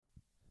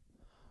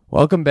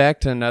Welcome back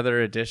to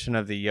another edition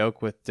of the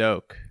Yolk with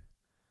Doak.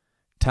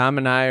 Tom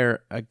and I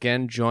are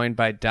again joined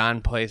by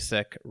Don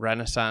Placek,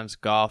 Renaissance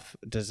Golf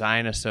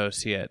Design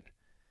Associate.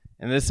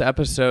 In this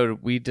episode,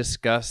 we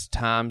discuss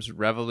Tom's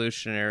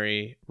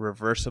revolutionary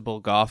reversible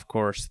golf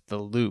course, The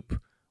Loop,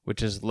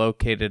 which is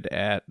located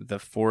at the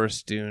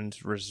Forest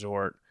Dunes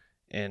Resort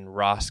in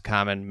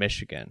Roscommon,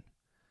 Michigan.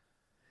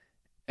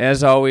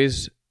 As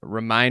always,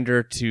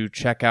 reminder to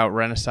check out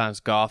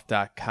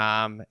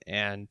renaissancegolf.com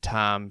and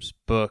Tom's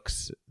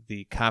books,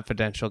 The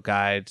Confidential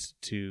Guides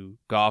to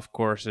Golf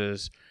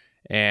Courses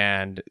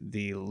and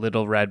the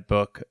Little Red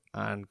Book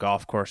on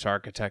Golf Course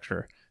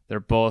Architecture. They're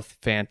both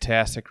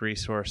fantastic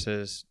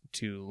resources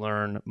to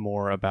learn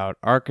more about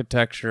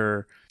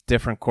architecture,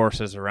 different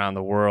courses around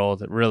the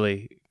world.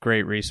 Really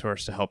great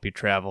resource to help you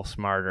travel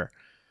smarter.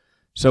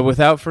 So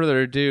without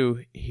further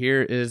ado,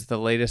 here is the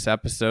latest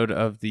episode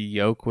of the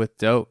Yolk with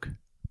Doak.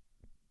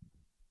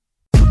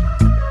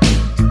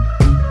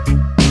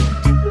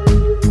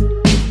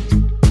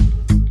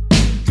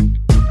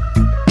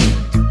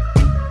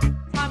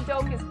 Tom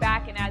Doak is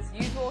back, and as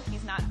usual,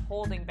 he's not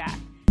holding back.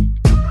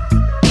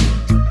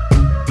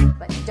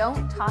 But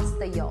don't toss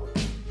the yolk.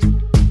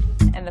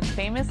 And the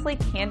famously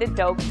candid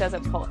Doak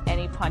doesn't pull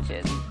any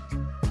punches.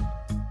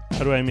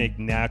 How do I make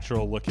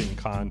natural looking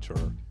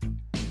contour?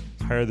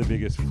 Hire the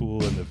biggest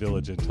fool in the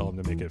village and tell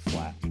him to make it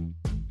flat.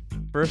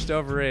 First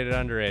overrated,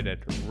 underrated,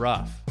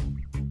 rough.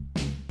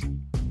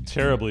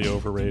 Terribly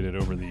overrated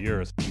over the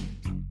years.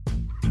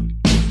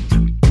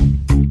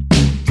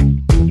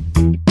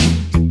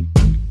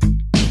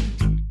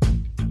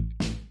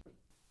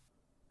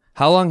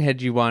 How long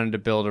had you wanted to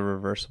build a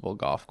reversible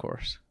golf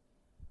course?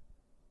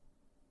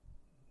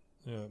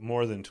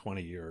 More than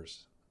 20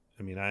 years.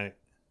 I mean, I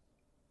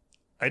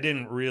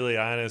didn't really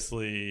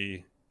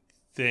honestly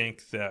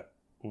think that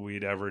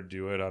we'd ever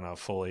do it on a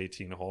full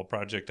 18-hole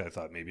project. I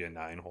thought maybe a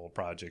 9-hole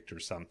project or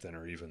something,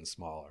 or even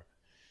smaller.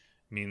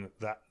 I mean,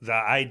 the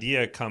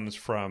idea comes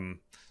from,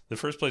 the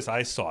first place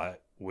I saw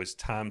it was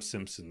Tom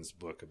Simpson's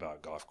book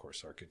about golf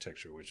course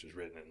architecture, which was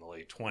written in the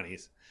late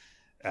 20s.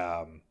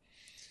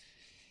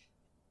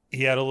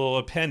 He had a little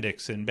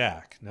appendix in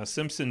back. Now,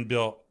 Simpson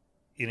built,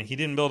 he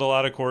didn't build a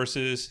lot of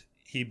courses.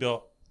 He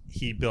built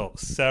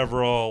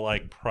several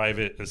like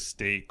private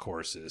estate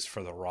courses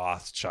for the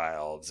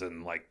Rothschilds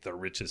and like the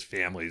richest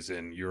families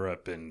in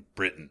Europe and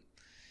Britain.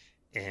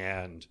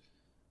 And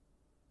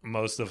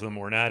most of them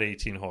were not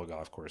 18-hole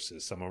golf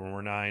courses. Some of them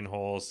were 9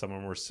 holes. Some of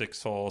them were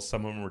 6 holes.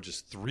 Some of them were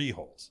just 3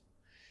 holes.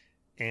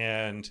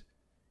 And,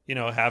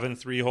 having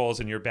 3 holes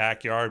in your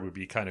backyard would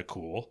be kind of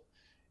cool.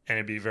 And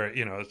it'd be very,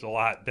 it's a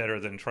lot better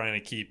than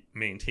trying to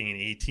maintain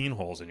 18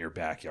 holes in your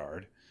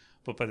backyard.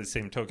 But by the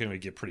same token, it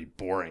would get pretty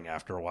boring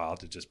after a while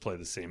to just play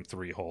the same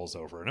 3 holes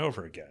over and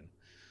over again.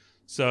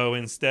 So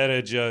instead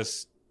of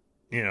just,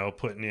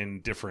 putting in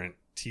different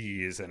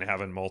tees and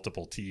having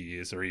multiple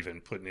tees or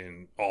even putting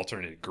in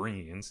alternate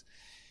greens,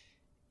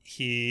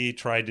 he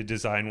tried to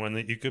design one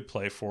that you could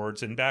play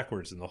forwards and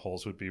backwards and the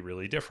holes would be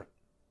really different.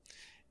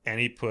 And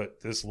he put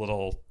this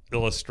little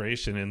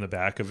illustration in the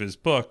back of his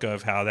book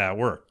of how that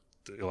worked.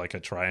 Like a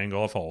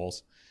triangle of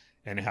holes,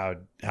 and how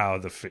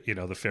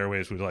the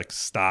fairways would like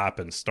stop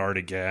and start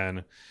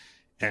again,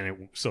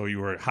 and so you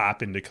were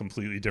hopping to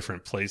completely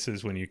different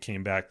places when you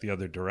came back the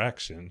other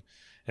direction,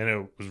 and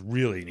it was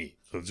really neat.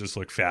 It just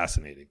looked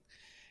fascinating.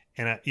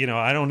 And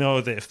I don't know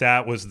if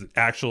that was the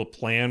actual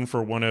plan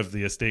for one of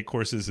the estate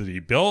courses that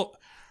he built,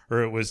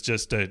 or it was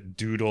just a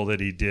doodle that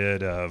he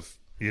did of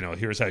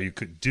here's how you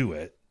could do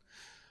it.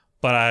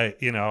 But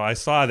I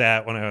saw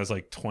that when I was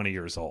like 20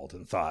 years old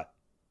and thought,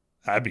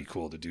 that'd be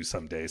cool to do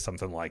someday,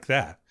 something like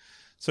that.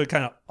 So it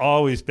kind of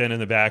always been in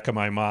the back of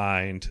my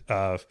mind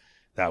of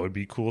that would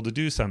be cool to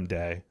do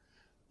someday.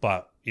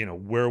 But,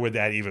 where would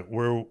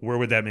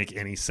that make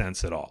any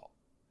sense at all?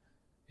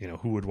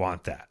 Who would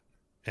want that?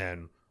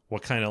 And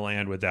what kind of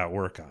land would that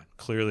work on?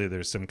 Clearly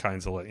there's some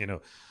kinds of,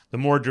 the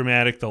more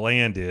dramatic the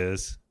land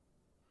is,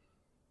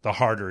 the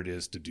harder it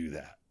is to do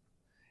that.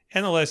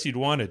 And the less you'd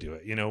want to do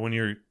it. When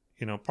you're,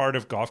 part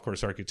of golf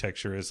course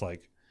architecture is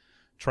like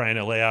trying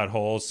to lay out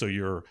holes so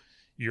you're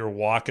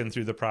walking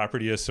through the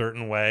property a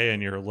certain way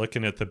and you're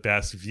looking at the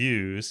best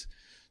views.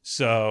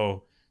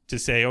 So to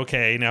say,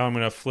 okay, now I'm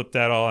going to flip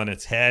that all on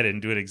its head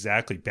and do it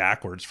exactly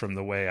backwards from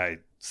the way I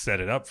set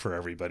it up for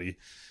everybody,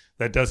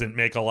 that doesn't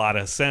make a lot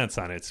of sense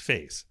on its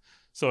face.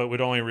 So it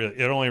only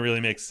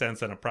really makes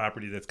sense on a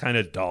property that's kind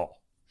of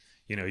dull.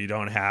 You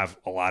don't have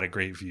a lot of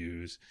great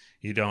views.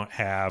 You don't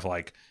have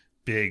like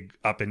big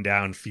up and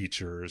down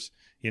features.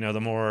 The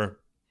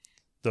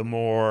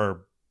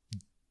more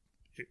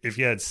if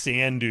you had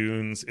sand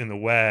dunes in the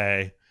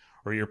way,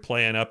 or you're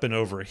playing up and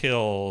over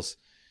hills,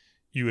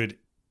 you would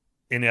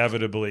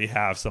inevitably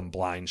have some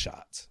blind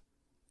shots.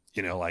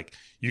 Like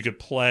you could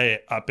play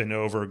up and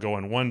over, go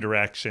in one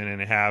direction,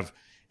 and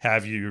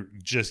have you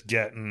just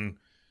getting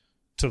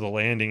to the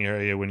landing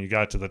area when you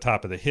got to the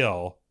top of the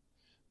hill.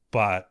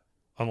 But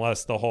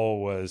unless the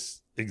hole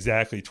was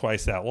exactly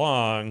twice that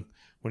long,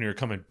 when you were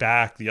coming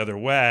back the other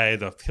way,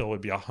 the hill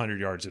would be 100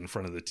 yards in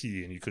front of the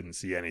tee and you couldn't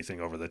see anything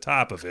over the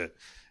top of it,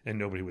 and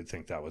nobody would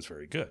think that was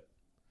very good.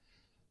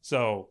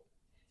 So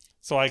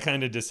I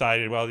kind of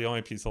decided, well, the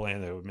only piece of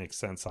land that would make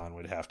sense on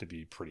would have to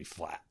be pretty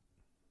flat,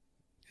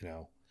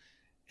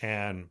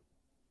 And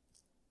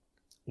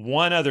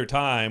one other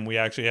time, we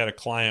actually had a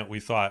client,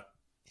 we thought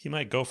he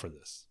might go for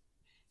this.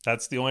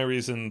 That's the only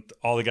reason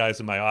all the guys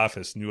in my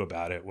office knew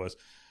about it, was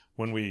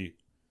when we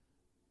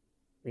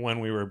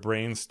were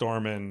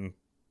brainstorming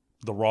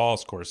the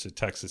Rawls course at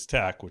Texas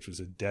Tech, which was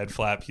a dead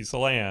flat piece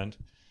of land.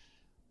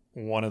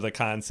 One of the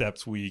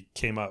concepts we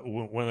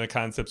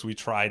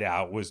tried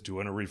out was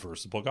doing a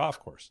reversible golf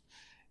course.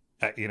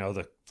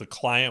 The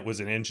client was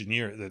an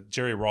engineer.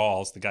 Jerry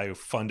Rawls, the guy who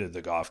funded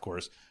the golf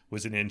course,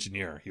 was an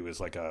engineer. He was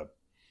like a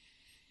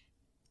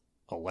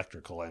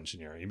electrical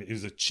engineer. He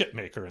was a chip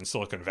maker in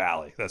Silicon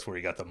Valley. That's where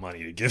he got the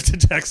money to give to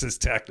Texas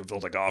Tech to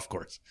build a golf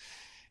course.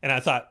 And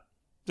I thought,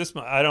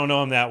 I don't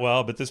know him that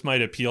well, but this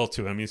might appeal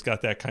to him. He's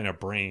got that kind of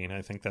brain.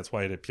 I think that's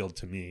why it appealed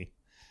to me.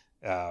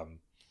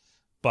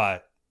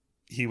 But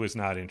he was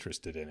not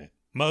interested in it.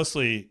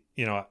 Mostly,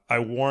 I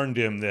warned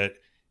him that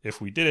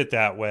if we did it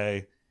that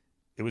way,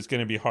 it was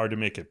going to be hard to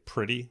make it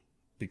pretty,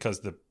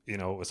 because it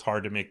was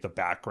hard to make the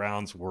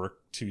backgrounds work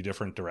two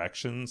different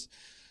directions.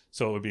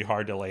 So it would be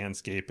hard to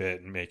landscape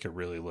it and make it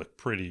really look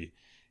pretty.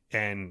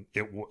 And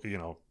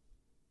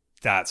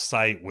that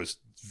site was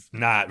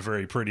not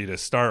very pretty to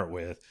start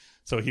with.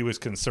 So he was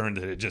concerned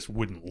that it just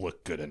wouldn't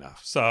look good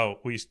enough. So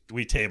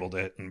we tabled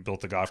it and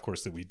built the golf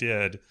course that we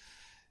did.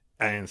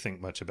 I didn't think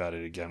much about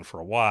it again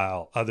for a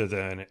while, other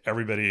than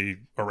everybody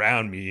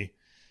around me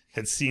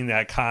had seen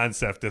that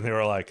concept and they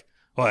were like,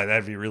 well,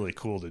 that'd be really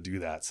cool to do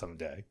that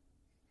someday.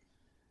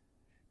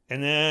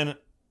 And then,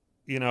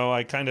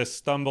 I kind of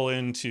stumble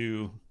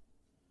into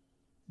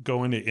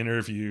going to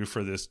interview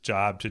for this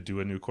job to do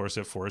a new course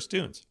at Forest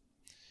Dunes.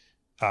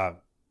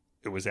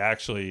 It was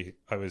actually,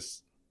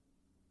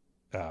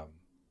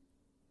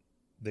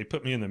 they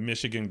put me in the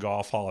Michigan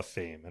Golf Hall of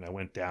Fame, and I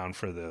went down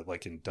for the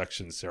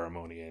induction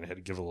ceremony and had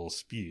to give a little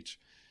speech.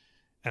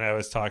 And I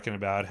was talking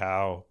about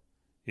how,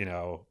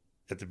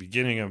 at the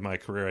beginning of my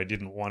career, I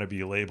didn't want to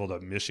be labeled a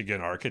Michigan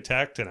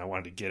architect, and I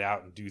wanted to get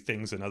out and do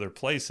things in other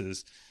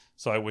places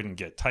so I wouldn't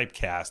get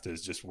typecast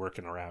as just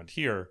working around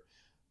here.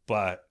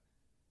 But,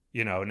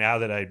 now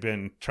that I'd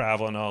been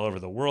traveling all over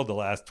the world the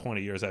last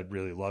 20 years, I'd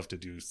really love to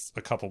do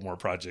a couple more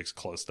projects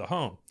close to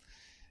home.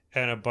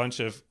 And a bunch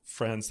of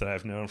friends that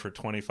I've known for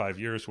 25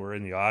 years were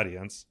in the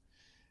audience.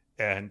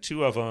 And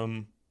two of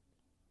them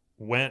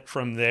went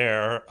from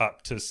there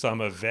up to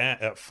some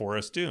event at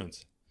Forest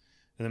Dunes.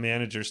 And the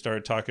manager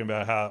started talking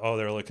about how,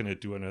 they're looking at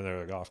doing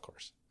another golf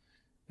course.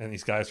 And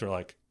these guys were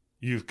like,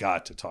 you've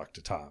got to talk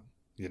to Tom.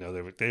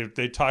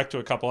 They talked to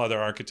a couple other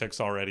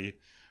architects already.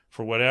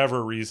 For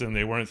whatever reason,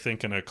 they weren't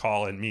thinking of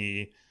calling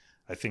me.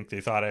 I think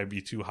they thought I'd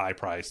be too high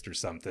priced or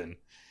something.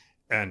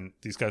 And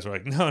these guys were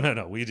like,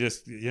 no. We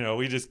just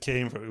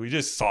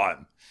saw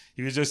him.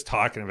 He was just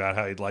talking about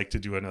how he'd like to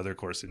do another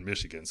course in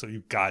Michigan. So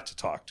you've got to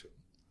talk to him.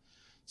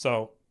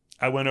 So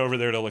I went over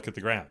there to look at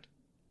the ground.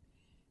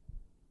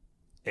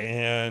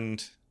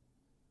 And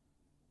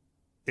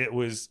it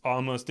was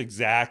almost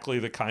exactly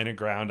the kind of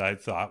ground I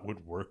thought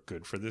would work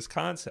good for this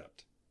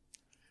concept.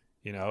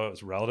 It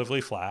was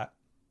relatively flat.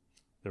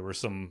 There were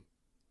some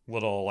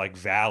little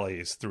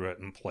valleys through it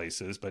in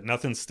places, but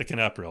nothing sticking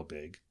up real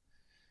big.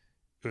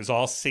 It was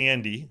all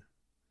sandy,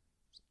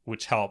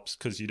 which helps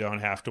because you don't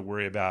have to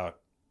worry about,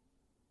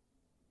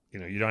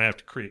 you don't have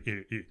to create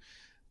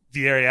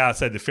the area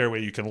outside the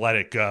fairway. You can let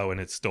it go and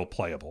it's still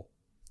playable.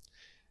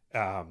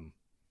 So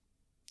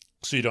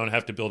you don't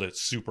have to build it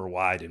super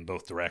wide in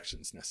both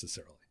directions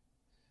necessarily.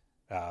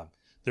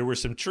 There were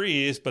some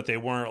trees, but they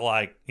weren't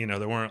like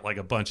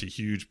a bunch of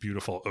huge,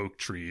 beautiful oak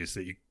trees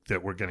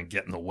that were going to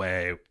get in the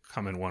way,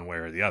 coming one way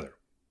or the other.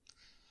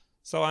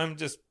 So I'm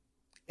just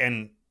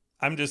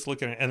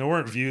looking at, and there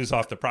weren't views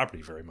off the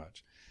property very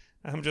much.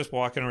 I'm just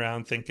walking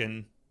around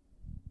thinking,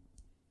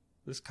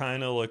 this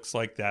kind of looks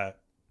like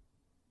that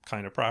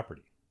kind of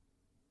property.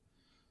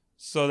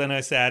 So then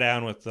I sat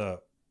down with the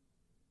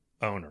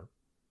owner,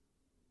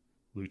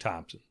 Lou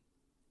Thompson,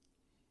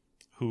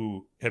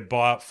 who had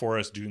bought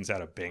Forest Dunes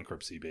out of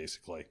bankruptcy,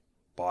 basically.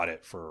 Bought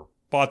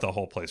the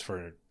whole place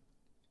for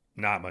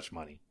not much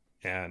money.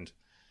 And,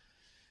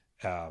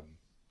 but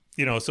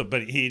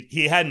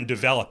he hadn't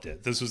developed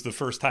it. This was the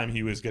first time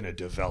he was going to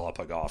develop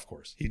a golf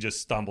course. He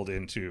just stumbled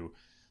into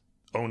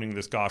owning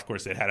this golf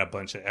course that had a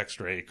bunch of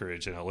extra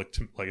acreage, and it looked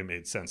like it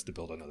made sense to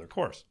build another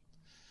course.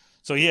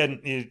 So he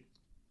didn't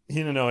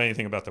know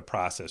anything about the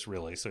process,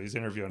 really. So he's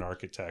interviewing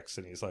architects,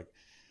 and he's like,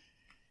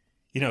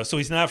 so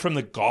he's not from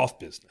the golf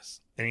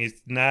business, and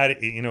he's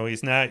not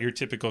your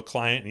typical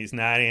client, and he's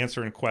not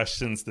answering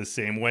questions the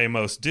same way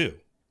most do.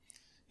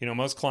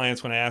 Most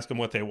clients, when I ask them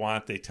what they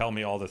want, they tell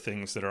me all the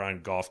things that are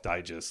on Golf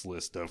Digest's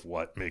list of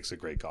what makes a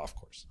great golf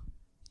course.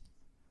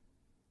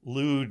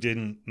 Lou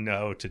didn't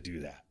know to do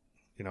that.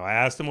 I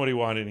asked him what he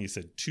wanted, and he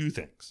said two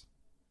things.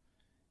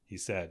 He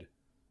said,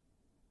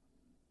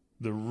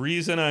 The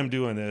reason I'm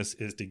doing this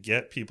is to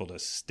get people to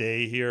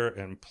stay here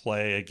and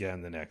play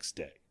again the next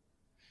day.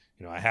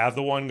 I have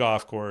the one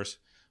golf course,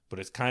 but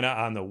it's kind of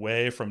on the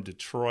way from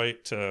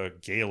Detroit to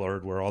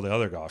Gaylord where all the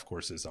other golf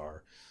courses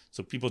are.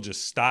 So people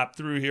just stop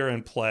through here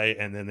and play,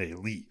 and then they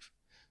leave.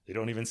 They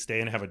don't even stay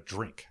and have a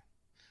drink.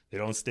 They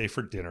don't stay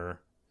for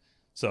dinner.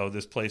 So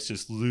this place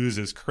just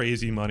loses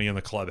crazy money in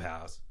the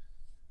clubhouse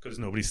because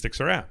nobody sticks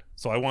around.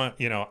 So I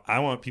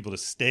want people to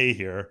stay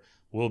here.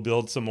 We'll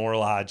build some more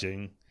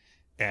lodging,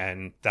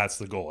 and that's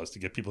the goal, is to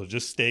get people to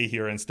just stay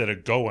here instead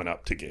of going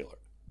up to Gaylord.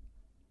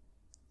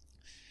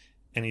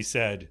 And he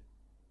said,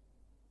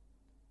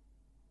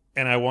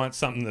 and I want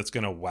something that's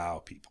going to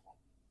wow people.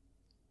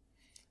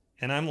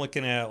 And I'm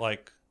looking at it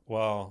like,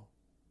 well,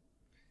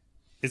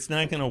 it's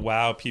not going to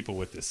wow people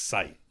with this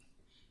site.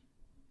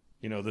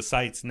 The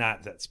site's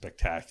not that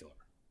spectacular.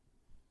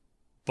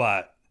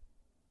 But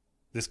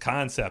this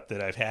concept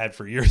that I've had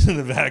for years in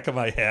the back of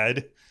my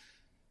head,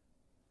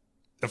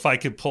 if I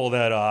could pull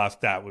that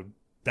off, that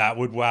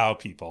would wow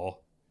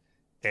people.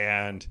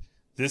 And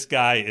this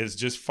guy is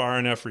just far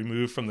enough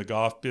removed from the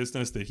golf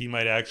business that he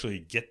might actually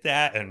get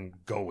that and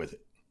go with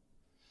it.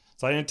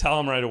 So I didn't tell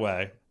him right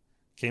away.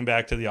 Came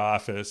back to the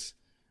office.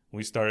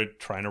 We started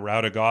trying to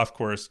route a golf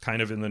course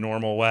kind of in the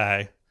normal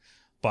way.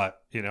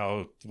 But,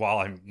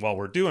 while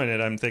we're doing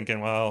it, I'm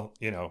thinking, well,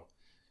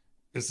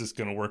 is this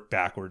going to work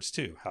backwards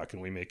too? How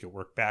can we make it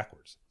work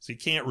backwards? So you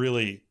can't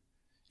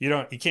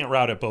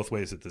route it both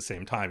ways at the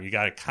same time. You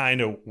got to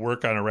kind of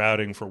work on a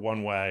routing for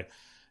one way,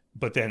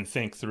 but then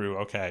think through,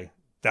 okay,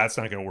 that's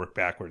not going to work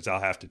backwards. I'll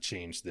have to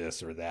change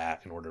this or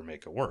that in order to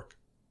make it work.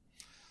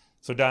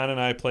 So Don and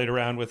I played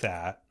around with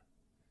that.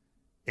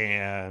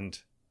 And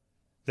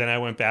then I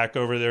went back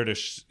over there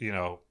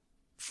to,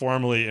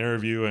 formally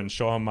interview and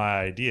show him my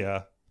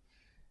idea.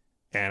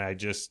 And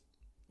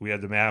we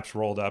had the maps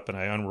rolled up, and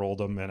I unrolled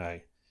them, and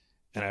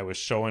I was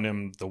showing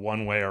him the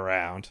one way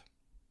around,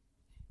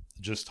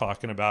 just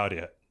talking about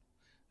it.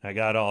 I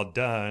got all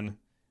done,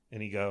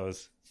 and he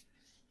goes,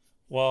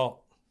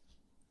 well,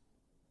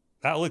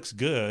 that looks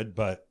good,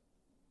 but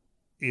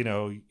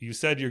you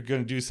said you're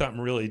going to do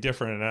something really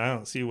different, and I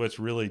don't see what's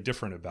really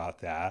different about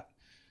that.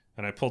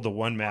 And I pulled the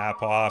one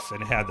map off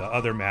and had the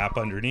other map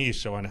underneath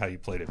showing how you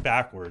played it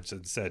backwards,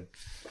 and said,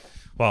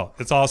 well,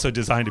 it's also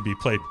designed to be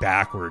played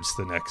backwards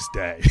the next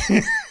day.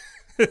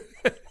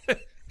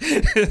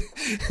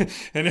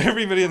 And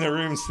everybody in the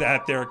room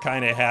sat there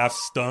kind of half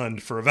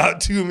stunned for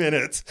about 2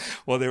 minutes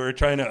while they were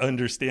trying to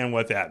understand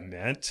what that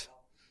meant.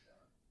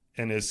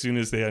 And as soon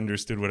as they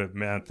understood what it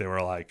meant, they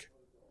were like,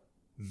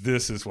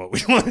 this is what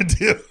we want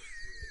to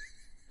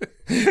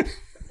do.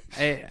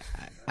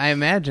 I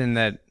imagine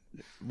that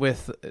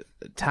with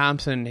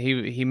Thompson,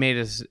 he made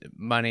his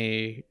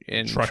money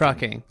in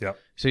trucking. Yep.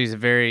 So he's a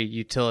very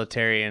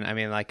utilitarian. I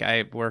mean, like,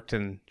 I worked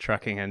in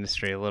trucking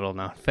industry, a little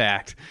known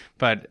fact,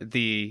 but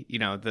the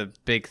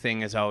big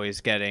thing is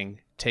always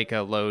take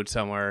a load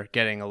somewhere,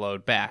 getting a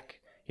load back.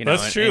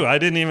 That's true. I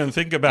didn't even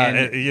think about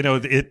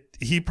it.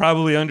 He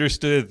probably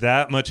understood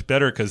that much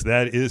better because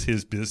that is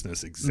his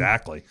business.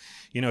 Exactly.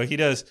 He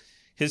does,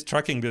 his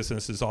trucking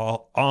business is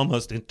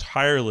almost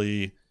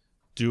entirely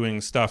doing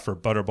stuff for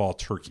Butterball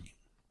Turkey.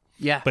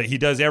 Yeah. But he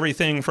does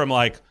everything from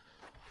like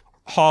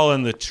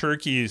hauling the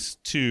turkeys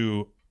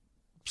to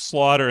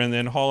slaughter and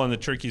then hauling the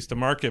turkeys to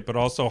market, but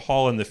also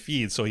hauling the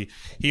feed. So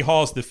he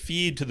hauls the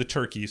feed to the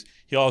turkeys.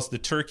 He hauls the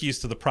turkeys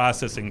to the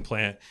processing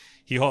plant.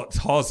 He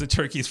hauls the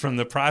turkeys from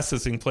the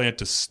processing plant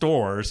to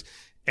stores,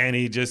 and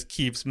he just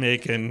keeps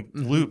making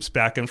loops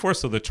back and forth.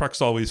 So the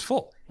truck's always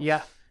full.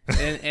 Yeah.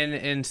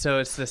 And so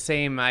it's the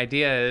same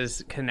idea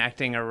as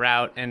connecting a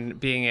route and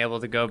being able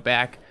to go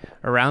back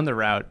around the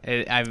route.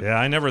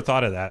 I never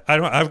thought of that.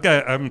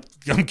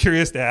 I'm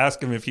curious to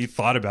ask him if he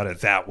thought about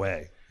it that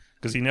way,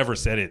 because he never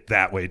said it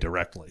that way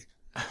directly.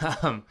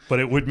 But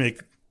it would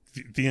make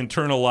the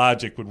internal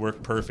logic would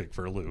work perfect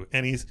for Lou,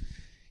 and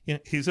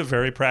he's a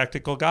very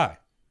practical guy.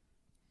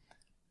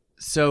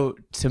 So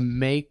to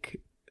make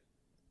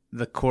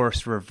the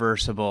course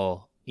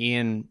reversible,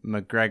 Ian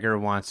McGregor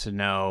wants to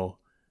know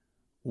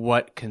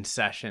what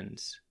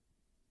concessions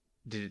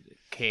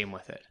came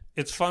with it.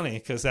 It's funny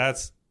because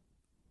that's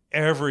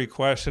every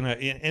question.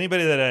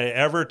 Anybody that I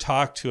ever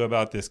talked to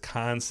about this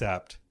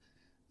concept,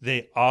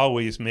 they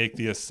always make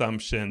the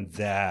assumption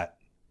that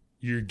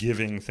you're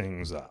giving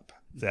things up.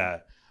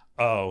 That,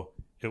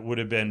 it would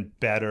have been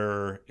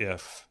better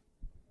if,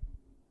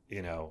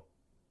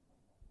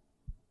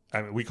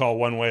 we call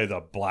one way the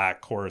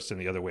black course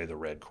and the other way the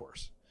red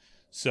course.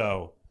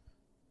 So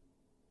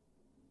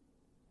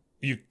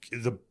the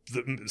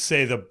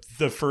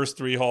first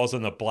 3 holes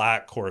on the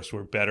black course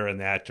were better in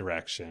that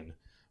direction,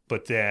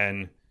 but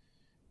then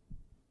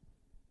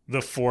the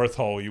 4th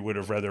hole you would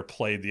have rather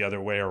played the other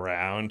way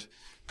around.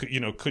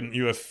 Couldn't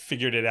you have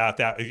figured it out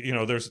that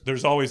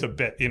there's always a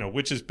bet,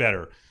 which is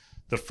better,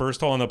 the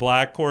first hole on the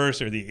black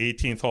course or the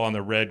 18th hole on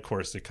the red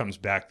course that comes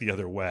back the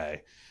other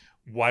way?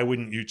 Why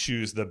wouldn't you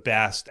choose the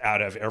best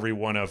out of every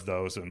one of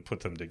those and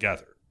put them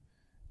together?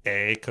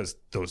 because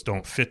those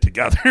don't fit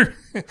together.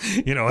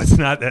 It's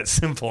not that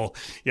simple.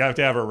 You have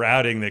to have a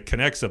routing that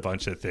connects a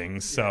bunch of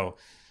things. So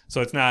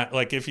it's not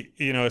like if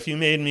you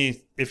made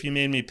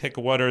me pick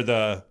what are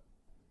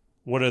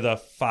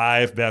the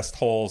 5 best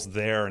holes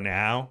there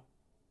now,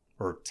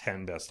 or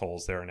 10 best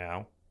holes there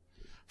now,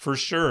 for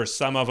sure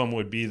some of them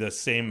would be the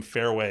same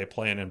fairway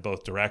playing in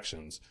both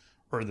directions,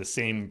 or the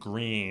same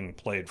green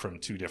played from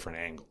 2 different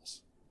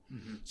angles.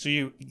 Mm-hmm. So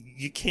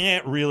you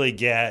can't really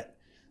get.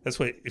 That's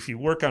why if you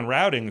work on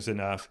routings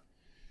enough,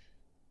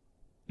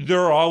 there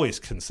are always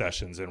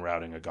concessions in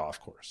routing a golf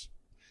course.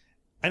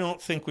 I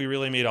don't think we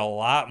really made a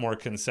lot more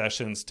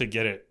concessions to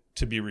get it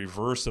to be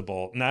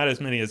reversible. Not as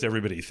many as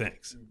everybody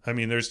thinks. I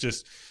mean, there's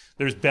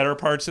better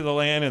parts of the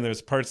land and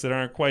there's parts that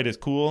aren't quite as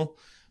cool,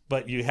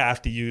 but you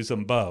have to use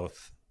them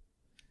both.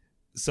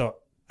 So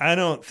I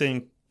don't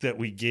think that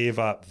we gave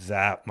up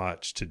that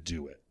much to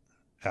do it.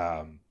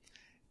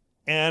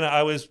 And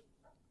I was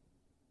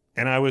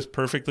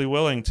perfectly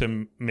willing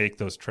to make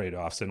those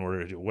trade-offs in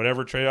order to do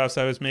whatever trade-offs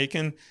I was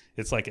making.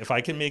 It's like, if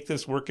I can make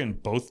this work in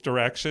both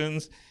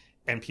directions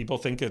and people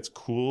think it's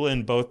cool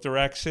in both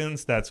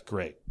directions, that's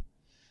great.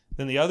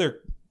 Then the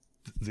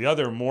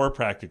other more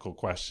practical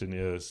question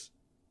is,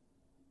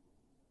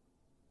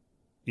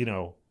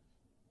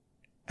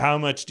 how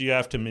much do you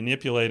have to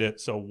manipulate it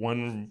so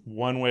one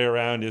way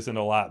around isn't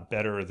a lot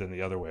better than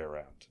the other way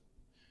around?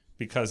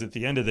 Because at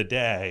the end of the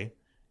day,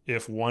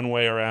 if one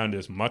way around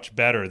is much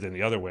better than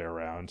the other way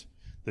around,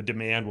 the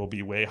demand will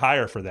be way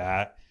higher for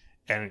that,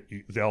 and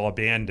they'll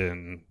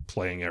abandon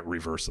playing it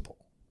reversible.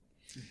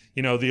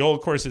 The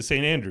old course at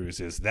St. Andrews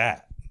is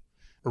that.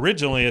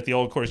 Originally at the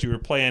old course, you were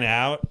playing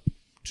out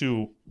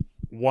to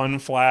one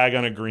flag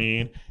on a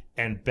green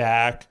and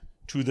back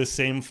to the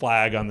same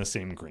flag on the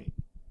same green.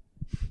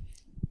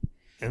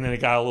 And then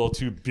it got a little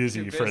too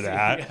busy for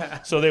that.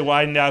 Yeah. So they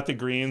widened out the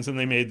greens and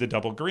they made the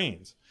double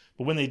greens.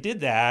 But when they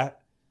did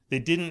that, they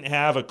didn't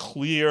have a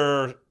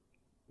clear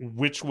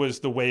which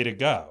was the way to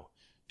go.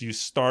 Do you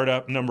start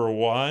up number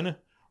 1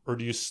 or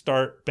do you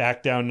start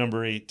back down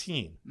number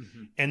 18?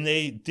 Mm-hmm. And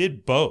they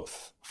did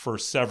both for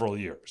several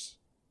years.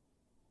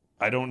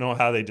 I don't know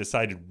how they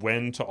decided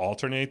when to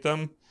alternate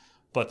them,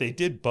 but they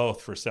did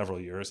both for several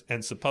years.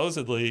 And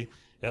supposedly,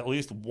 at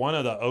least one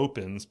of the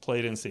Opens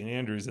played in St.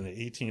 Andrews in the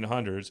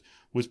 1800s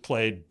was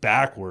played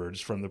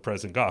backwards from the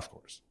present golf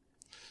course.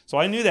 So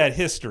I knew that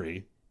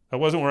history. That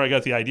wasn't where I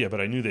got the idea,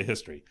 but I knew the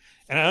history.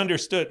 And I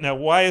understood. Now,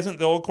 why isn't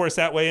the old course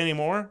that way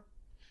anymore?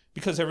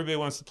 Because everybody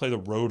wants to play the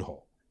road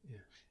hole. Yeah.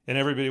 And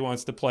everybody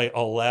wants to play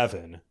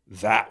 11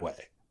 that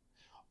way.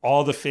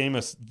 All the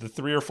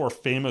 3 or 4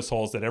 famous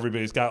holes that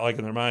everybody's got like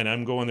in their mind,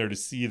 I'm going there to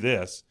see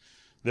this.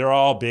 They're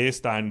all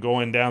based on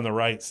going down the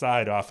right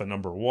side off of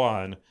number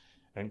 1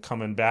 and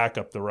coming back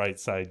up the right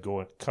side,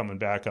 coming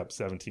back up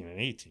 17 and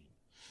 18.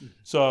 Mm-hmm.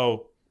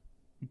 So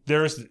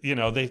there's,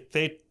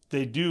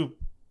 they do,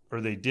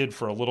 or they did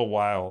for a little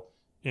while,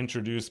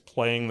 introduce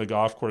playing the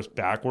golf course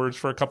backwards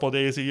for a couple of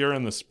days a year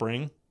in the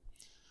spring.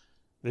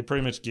 They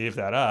pretty much gave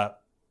that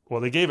up.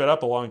 Well, they gave it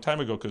up a long time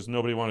ago because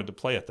nobody wanted to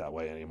play it that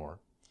way anymore.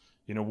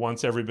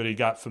 Once everybody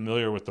got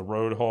familiar with the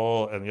road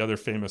hole and the other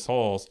famous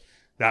holes,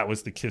 that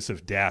was the kiss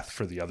of death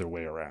for the other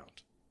way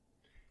around.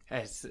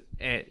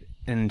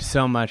 And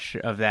so much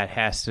of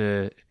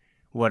that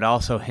what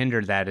also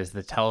hindered that is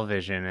the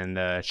television and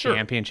the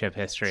championship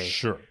history.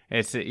 Sure.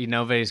 It's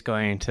nobody's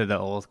going to the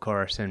old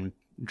course and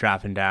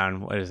dropping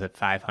down,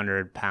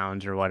 500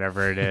 pounds or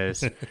whatever it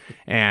is,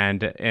 and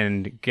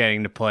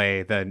getting to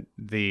play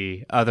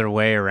the other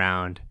way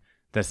around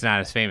that's not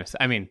as famous.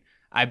 I mean,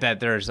 I bet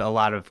there's a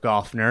lot of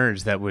golf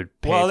nerds that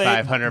would pay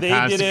 500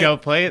 pounds to go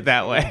play it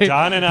that way.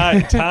 Don and I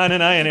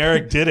and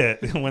Eric did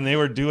it when they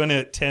were doing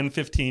it 10,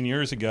 15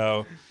 years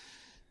ago.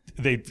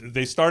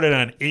 They started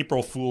on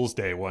April Fool's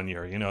Day one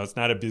year. It's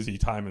not a busy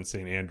time in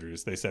St.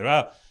 Andrews. They said,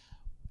 well,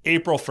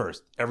 April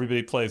 1st,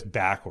 everybody plays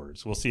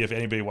backwards. We'll see if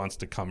anybody wants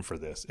to come for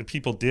this. And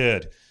people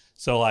did.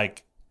 So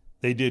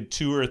they did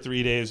 2 or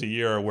 3 days a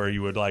year where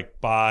you would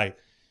buy,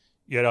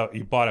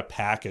 you bought a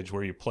package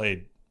where you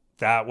played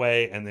that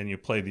way and then you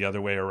played the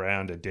other way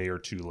around a day or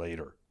 2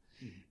 later.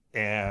 Mm-hmm.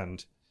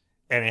 And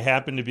it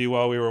happened to be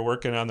while we were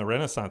working on the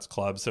Renaissance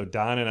Club. So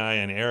Don and I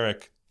and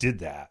Eric did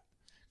that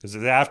because it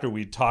was after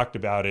we talked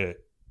about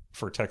it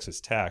for Texas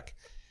Tech.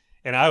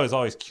 And I was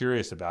always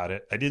curious about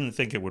it. I didn't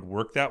think it would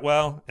work that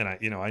well. And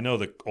I know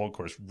the old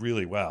course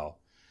really well.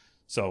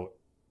 So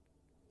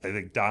I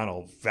think Don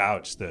will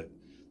vouch that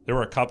there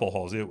were a couple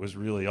holes. It was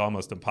really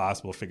almost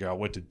impossible to figure out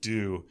what to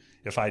do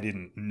if I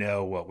didn't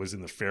know what was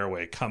in the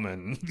fairway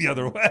coming the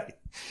other way.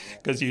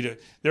 Because there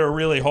were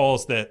really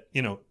holes that,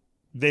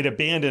 they'd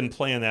abandoned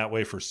playing that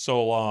way for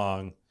so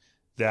long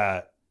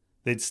that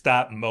they'd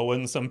stop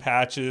mowing some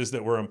patches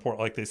that were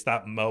important. Like they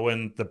stopped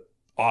mowing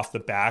off the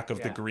back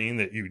of the green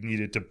that you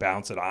needed to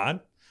bounce it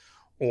on.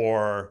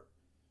 Or,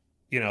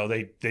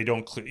 they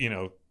don't,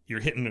 you're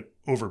hitting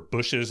over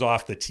bushes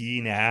off the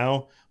tee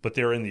now, but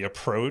they're in the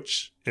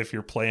approach if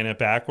you're playing it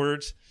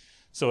backwards.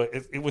 So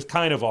it was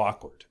kind of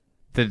awkward.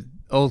 The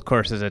old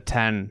course is a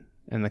 10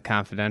 in the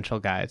confidential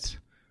guides.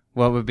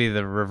 What would be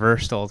the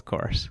reversed old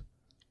course?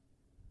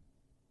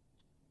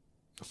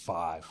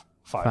 5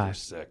 or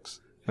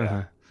 6. Yeah.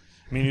 Uh-huh.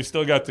 I mean, you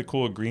still got the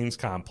cool greens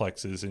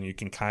complexes, and you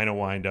can kind of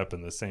wind up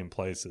in the same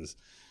places.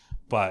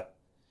 But,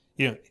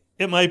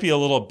 it might be a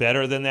little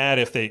better than that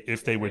if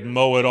they would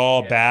mow it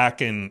all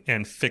back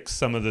and fix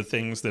some of the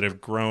things that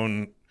have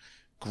grown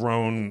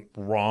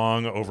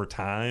wrong over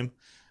time.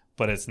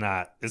 But it's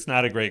not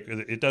a great.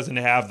 It doesn't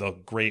have the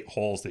great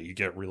holes that you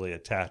get really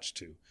attached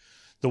to.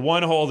 The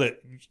one hole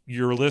that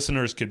your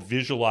listeners could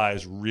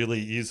visualize really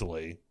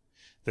easily,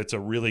 that's a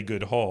really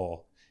good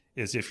hole,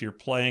 is if you're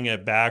playing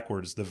it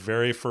backwards. The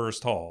very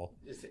first hole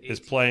is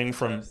playing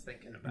from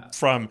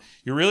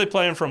you're really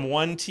playing from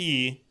one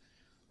tee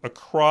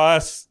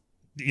across,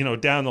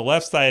 down the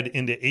left side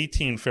into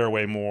 18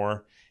 fairway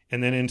more,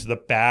 and then into the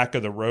back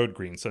of the road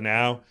green. So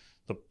now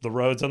the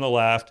road's on the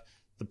left,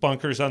 the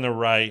bunker's on the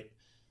right.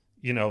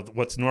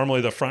 What's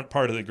normally the front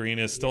part of the green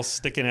is still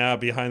sticking out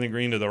behind the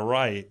green to the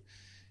right.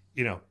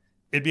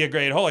 It'd be a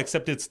great hole,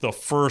 except it's the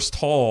first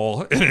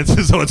hole, and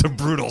so it's a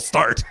brutal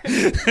start.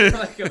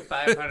 Like a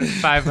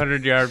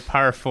 500-yard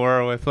par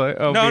 4 with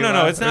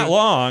No, it's not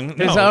long.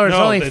 It's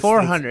only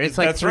 400. It's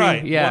like that's 3.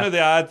 Right. Yeah. One of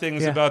the odd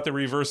things about the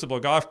reversible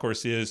golf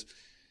course is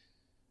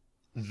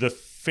the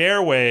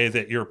fairway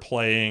that you're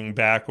playing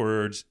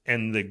backwards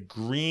and the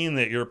green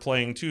that you're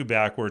playing to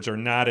backwards are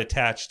not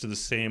attached to the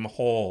same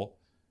hole.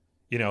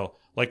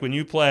 Like when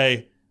you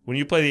play the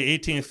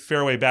 18th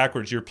fairway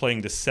backwards, you're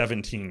playing to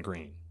 17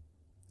 green.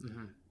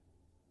 Mm-hmm.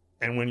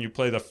 And when you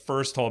play the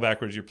first hole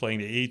backwards, you're playing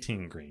to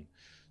 18 green.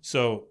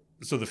 So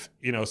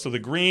the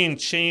green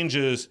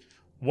changes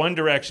one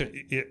direction.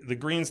 The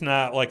green's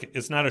not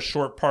it's not a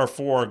short par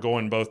 4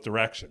 going both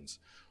directions.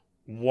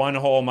 One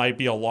hole might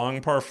be a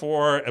long par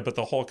 4, but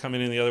the hole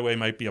coming in the other way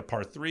might be a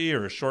par 3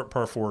 or a short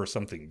par 4 or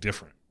something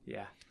different.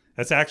 Yeah.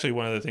 That's actually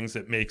one of the things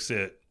that makes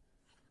it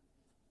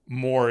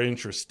more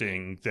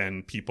interesting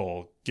than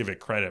people give it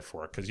credit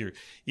for, because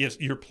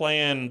you're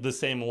playing the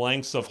same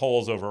lengths of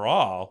holes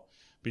overall,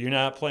 but you're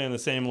not playing the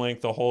same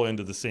length of hole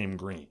into the same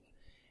green.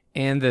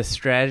 And the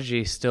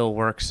strategy still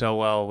works so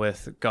well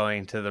with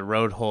going to the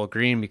road hole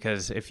green,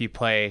 because if you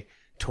play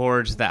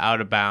towards the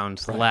out of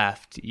bounds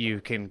left, you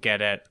can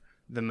get at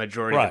the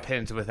majority of the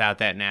pins without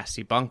that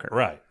nasty bunker.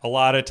 Right. A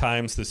lot of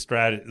times the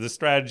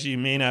strategy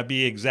may not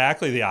be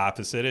exactly the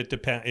opposite. It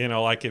depends.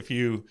 Like if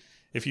you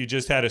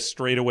just had a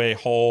straightaway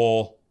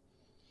hole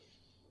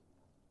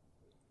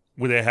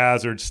with a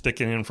hazard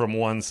sticking in from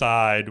one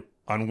side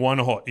on one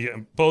hole,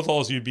 both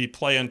holes you'd be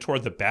playing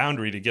toward the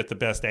boundary to get the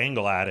best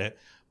angle at it.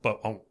 But,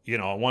 on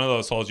one of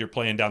those holes you're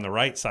playing down the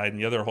right side, and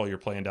the other hole you're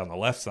playing down the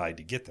left side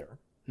to get there.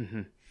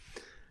 Mm-hmm.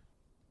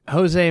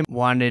 Jose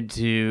wanted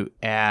to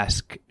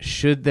ask,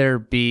 should there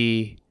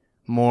be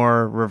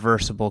more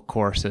reversible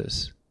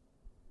courses?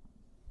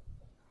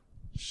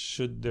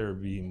 Should there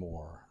be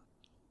more?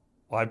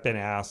 Well, I've been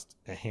asked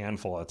a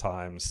handful of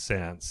times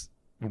since,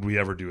 would we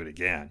ever do it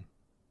again?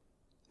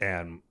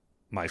 And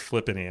my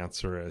flippant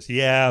answer is,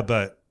 yeah,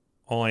 but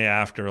only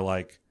after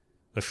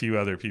a few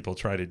other people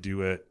try to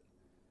do it,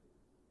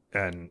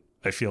 and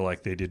I feel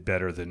like they did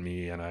better than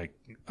me, and I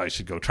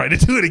should go try to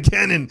do it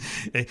again. And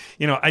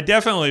I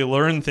definitely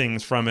learned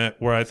things from it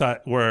where I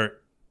thought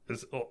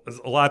it's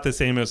a lot the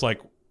same as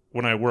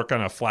when I work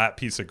on a flat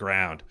piece of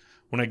ground.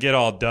 When I get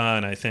all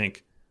done, I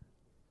think,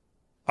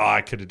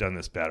 I could have done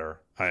this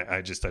better.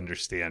 I just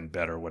understand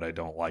better what I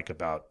don't like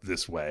about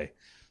this way.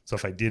 So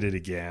if I did it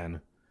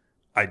again,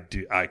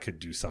 I could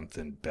do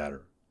something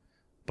better.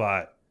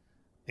 But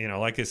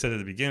like I said at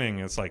the beginning,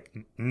 it's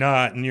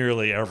not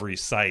nearly every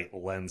site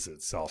lends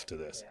itself to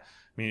this. Yeah.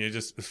 I mean,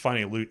 it's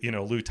funny.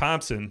 Lou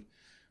Thompson,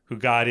 who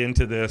got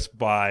into this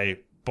by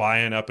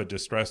buying up a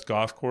distressed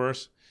golf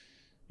course,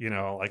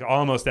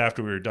 almost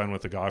after we were done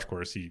with the golf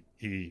course,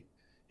 he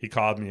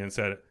called me and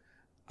said,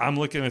 I'm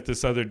looking at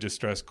this other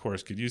distressed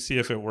course. Could you see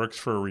if it works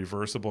for a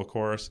reversible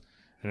course?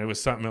 And it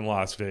was something in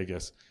Las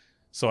Vegas.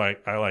 So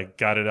I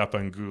got it up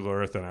on Google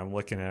Earth, and I'm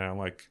looking at it. I'm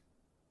like,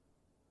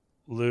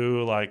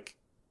 Lou,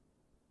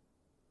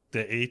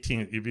 the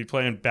 18th, you'd be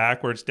playing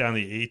backwards down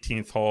the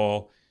 18th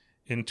hole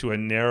into a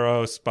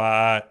narrow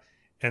spot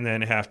and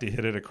then have to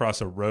hit it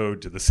across a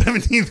road to the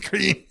 17th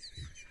green.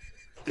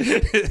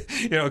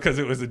 Because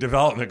it was a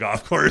development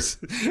golf course.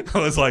 I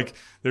was like,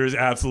 there's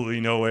absolutely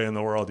no way in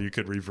the world you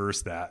could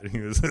reverse that. And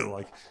he was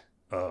like,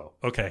 oh,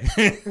 okay.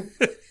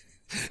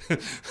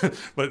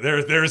 But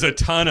there's a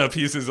ton of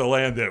pieces of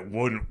land that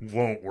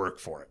won't work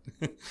for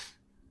it.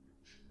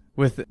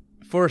 With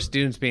Forest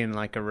Dunes being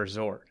like a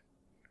resort,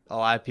 a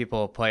lot of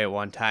people play it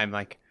one time.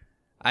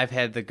 I've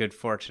had the good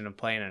fortune of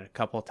playing it a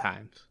couple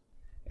times.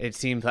 It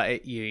seems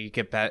like you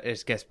get better.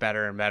 It gets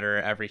better and better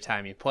every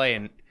time you play.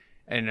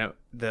 And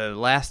the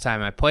last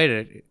time I played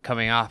it,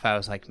 coming off, I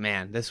was like,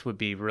 man, this would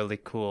be really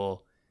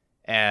cool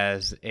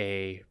as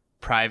a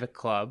private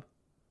club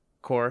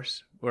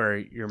course where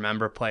your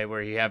member play,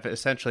 where you have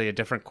essentially a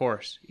different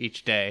course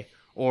each day,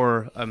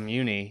 or a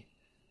muni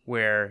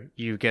where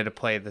you get to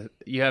play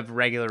you have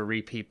regular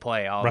repeat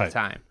play all the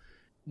time.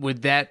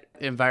 would that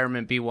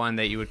environment be one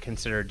that you would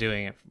consider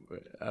doing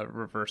a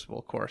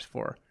reversible course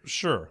for?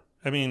 Sure.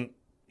 I mean,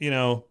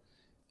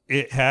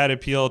 it had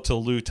appeal to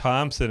Lou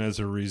Thompson as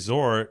a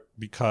resort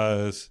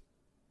because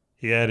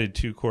he added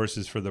 2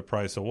 courses for the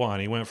price of 1.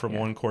 He went from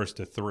 1 course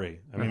to 3.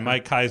 I mean,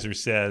 Mike Kaiser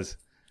says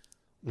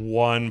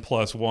 1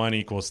 +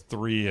 1 =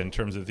 3 in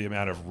terms of the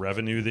amount of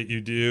revenue that you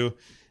do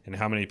and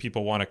how many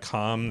people want to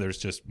come. There's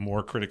just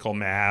more critical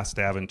mass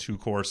to having 2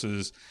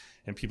 courses,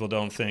 and people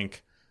don't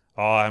think,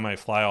 oh, I might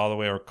fly all the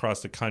way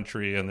across the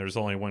country and there's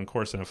only 1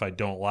 course, and if I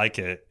don't like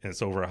it and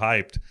it's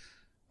overhyped,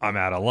 I'm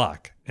out of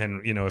luck.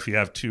 And, if you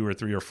have 2 or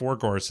 3 or 4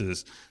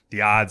 courses,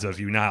 the odds of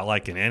you not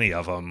liking any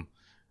of them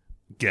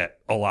get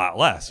a lot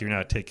less. You're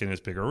not taking as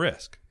big a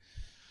risk.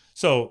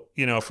 So,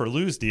 for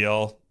Lou's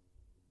deal,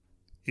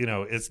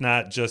 it's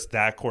not just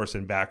that course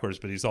and backwards,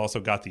 but he's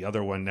also got the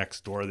other one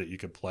next door that you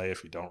could play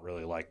if you don't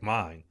really like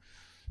mine.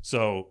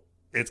 So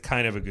it's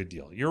kind of a good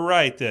deal. You're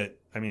right that,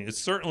 it's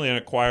certainly an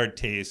acquired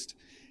taste.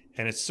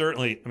 And it's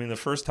certainly, the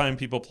first time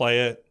people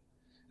play it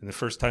and the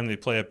first time they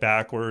play it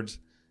backwards,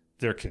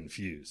 they're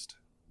confused.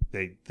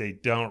 They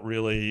don't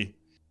really,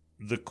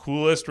 the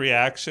coolest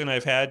reaction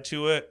I've had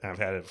to it, I've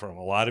had it from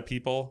a lot of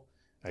people,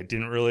 I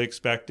didn't really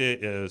expect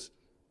it, is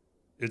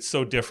it's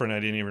so different I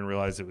didn't even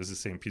realize it was the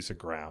same piece of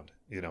ground.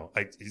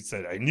 He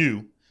said I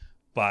knew,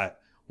 but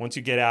once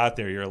you get out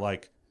there, you're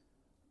like,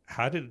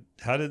 how did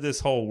this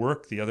whole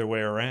work the other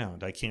way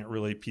around? I can't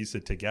really piece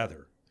it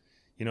together.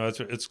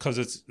 It's because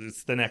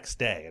it's the next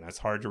day, and it's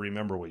hard to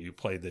remember what you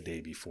played the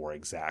day before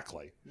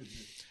exactly. Mm-hmm.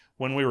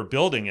 When we were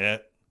building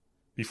it,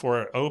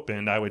 before it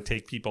opened, I would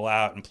take people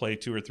out and play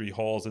 2 or 3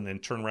 holes and then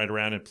turn right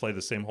around and play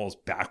the same holes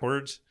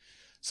backwards.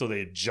 So they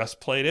had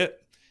just played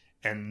it,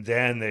 and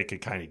then they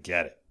could kind of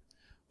get it.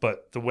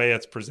 But the way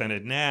it's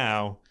presented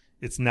now,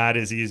 it's not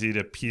as easy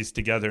to piece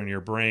together in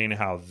your brain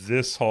how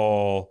this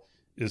hole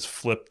is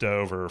flipped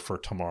over for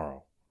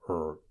tomorrow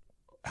or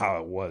how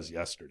it was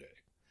yesterday.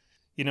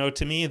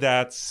 To me,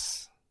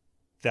 that's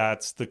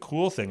the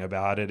cool thing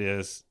about it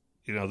is,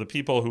 the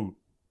people who,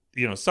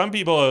 some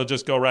people will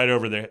just go right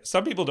over there.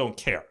 Some people don't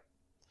care.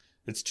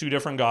 It's 2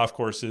 different golf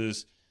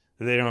courses.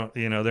 They don't,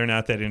 they're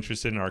not that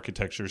interested in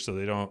architecture.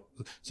 So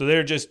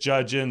they're just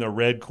judging the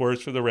red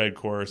course for the red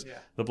course,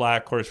 the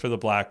black course for the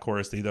black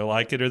course. They either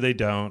like it or they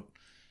don't.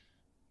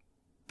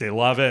 They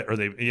love it or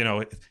they,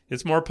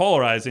 it's more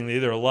polarizing. They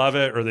either love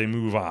it or they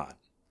move on.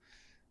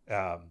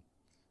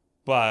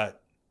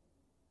 But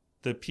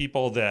the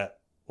people that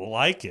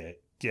like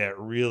it get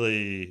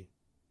really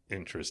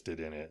interested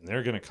in it, and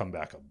they're going to come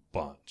back a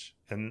bunch.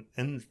 And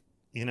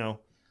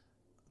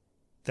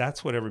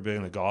that's what everybody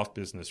in the golf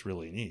business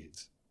really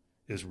needs,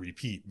 is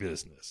repeat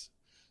business.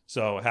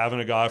 So having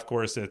a golf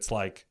course that's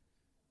like,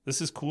 this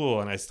is cool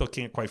and I still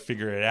can't quite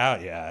figure it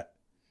out yet,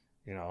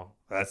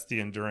 that's the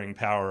enduring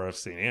power of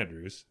St.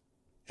 Andrews.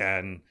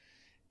 And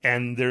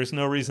there's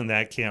no reason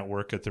that can't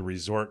work at the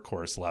resort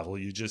course level.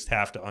 You just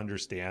have to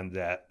understand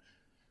that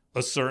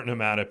a certain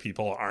amount of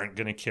people aren't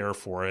going to care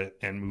for it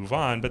and move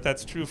on, but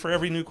that's true for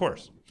every new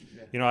course.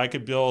 I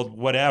could build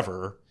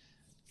whatever.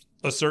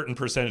 A certain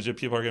percentage of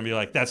people are going to be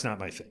like, that's not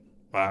my thing.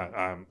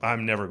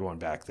 I'm never going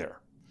back there.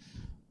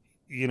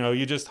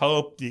 You just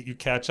hope that you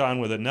catch on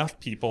with enough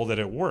people that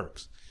it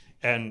works.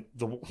 And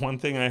the one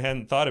thing I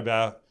hadn't thought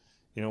about,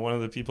 one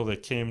of the people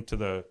that came to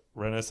the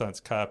Renaissance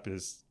Cup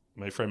is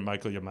my friend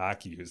Michael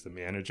Yamaki, who's the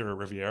manager at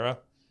Riviera.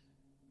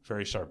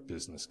 Very sharp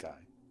business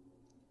guy.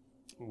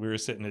 We were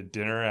sitting at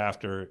dinner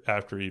after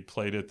he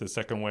played it the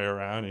second way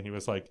around, and he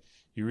was like,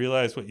 you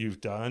realize what you've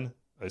done?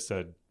 I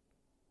said,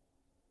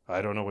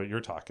 I don't know what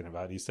you're talking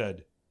about. He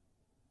said,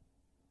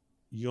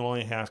 you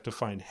only have to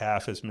find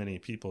half as many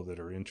people that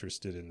are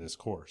interested in this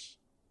course,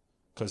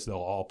 because they'll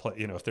all play,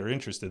 if they're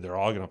interested, they're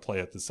all going to play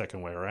it the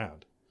second way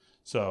around.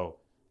 So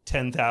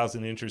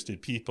 10,000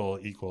 interested people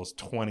equals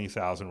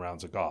 20,000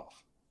 rounds of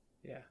golf.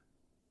 Yeah.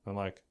 I'm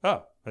like,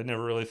 oh, I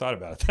never really thought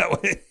about it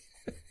that way.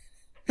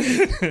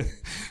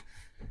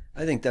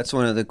 I think that's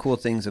one of the cool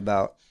things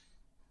about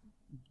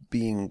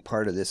being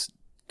part of this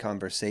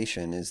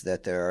conversation, is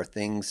that there are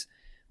things,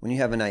 when you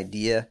have an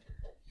idea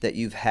that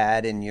you've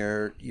had in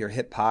your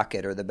hip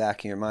pocket or the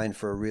back of your mind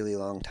for a really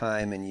long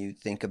time, and you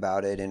think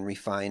about it and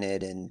refine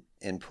it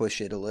and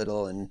push it a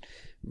little and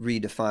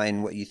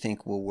redefine what you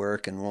think will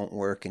work and won't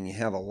work, and you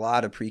have a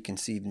lot of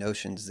preconceived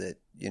notions that,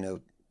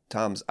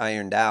 Tom's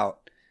ironed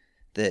out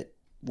that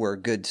were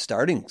good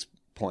starting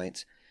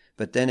points.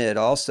 But then it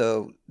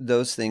also,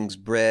 those things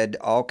bred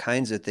all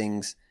kinds of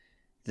things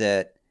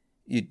that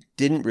you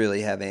didn't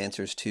really have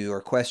answers to,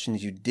 or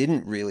questions you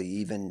didn't really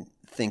even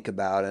think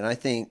about. And I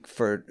think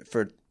for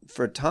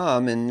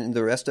Tom and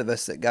the rest of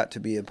us that got to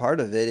be a part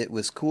of it, it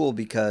was cool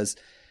because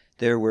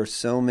there were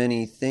so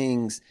many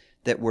things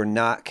that were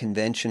not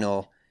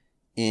conventional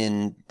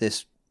in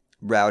this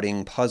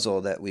routing puzzle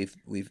that we've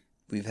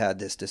had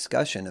this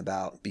discussion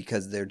about,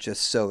 because they're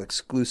just so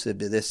exclusive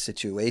to this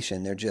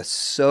situation. They're just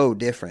so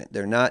different.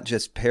 They're not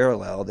just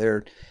parallel.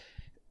 They're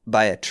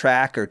by a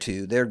track or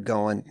two. They're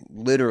going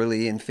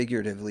literally and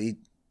figuratively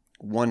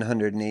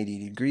 180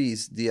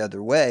 degrees the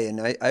other way.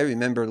 And I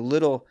remember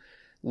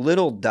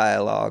little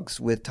dialogues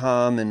with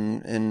Tom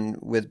and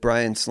with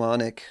Brian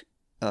Slonick,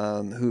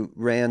 who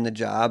ran the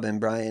job, and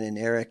Brian and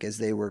Eric as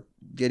they were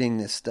getting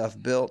this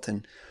stuff built.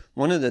 And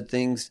one of the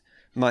things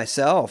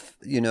myself,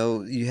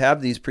 you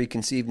have these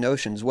preconceived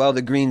notions. Well,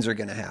 the greens are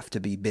going to have to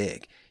be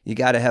big. You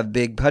got to have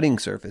big putting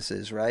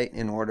surfaces, right,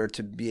 in order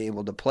to be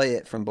able to play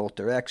it from both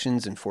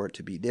directions and for it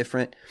to be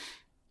different.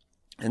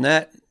 And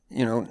that,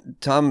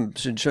 Tom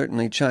should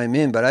certainly chime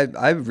in, but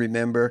I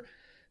remember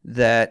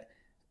that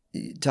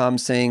Tom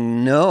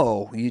saying,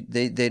 no,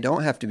 they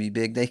don't have to be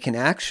big. They can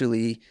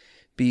actually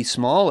be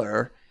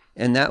smaller.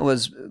 And that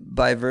was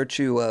by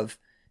virtue of,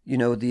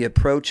 the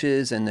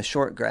approaches and the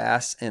short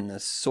grass and the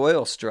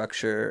soil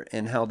structure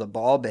and how the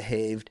ball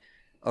behaved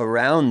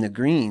around the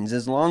greens.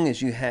 As long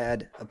as you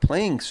had a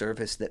playing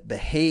surface that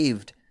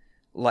behaved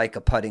like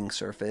a putting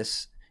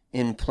surface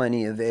in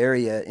plenty of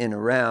area in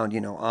around,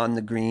 on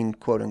the green,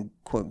 quote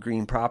unquote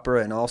green proper,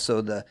 and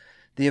also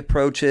the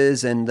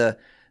approaches and the,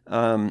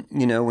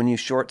 when you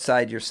short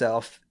side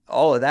yourself,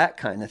 all of that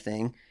kind of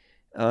thing.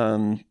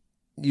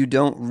 You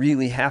don't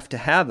really have to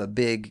have a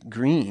big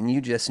green.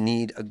 You just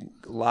need a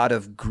lot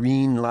of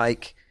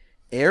green-like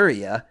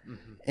area.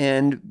 Mm-hmm.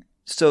 And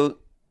so,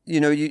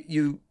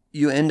 you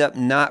end up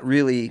not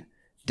really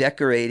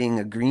decorating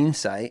a green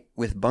site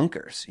with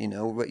bunkers.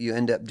 What you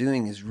end up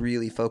doing is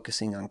really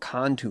focusing on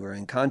contour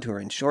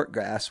and short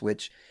grass,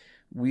 which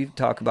we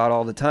talk about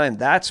all the time.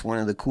 That's one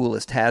of the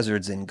coolest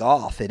hazards in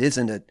golf. It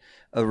isn't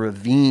a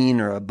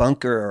ravine or a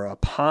bunker or a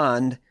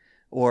pond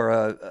or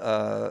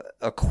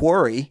a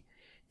quarry.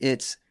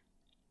 It's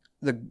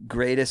the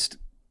greatest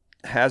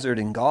hazard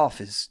in golf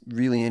is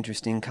really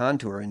interesting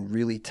contour and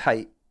really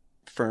tight,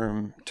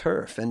 firm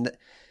turf. And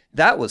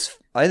I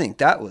think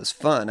that was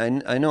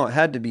fun. I know it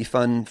had to be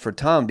fun for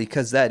Tom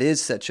because that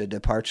is such a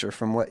departure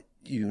from what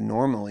you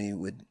normally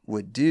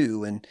would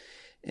do. And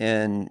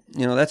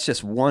that's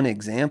just one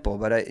example,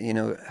 but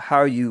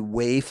how you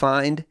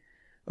wayfind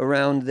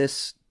around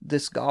this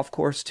golf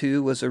course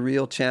too was a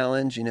real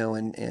challenge,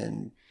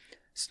 and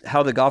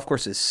how the golf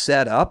course is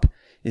set up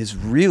is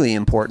really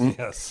important.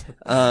 Yes.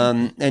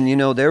 And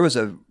there was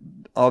a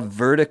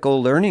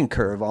vertical learning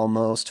curve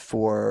almost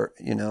for,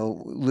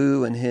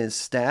 Lou and his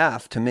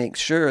staff to make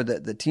sure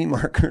that the tee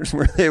markers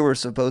where they were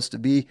supposed to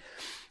be,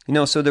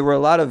 so there were a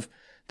lot of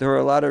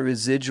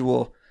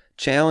residual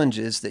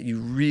challenges that you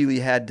really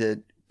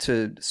had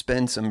to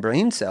spend some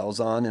brain cells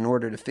on in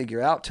order to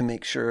figure out to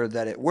make sure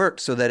that it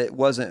worked so that it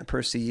wasn't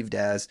perceived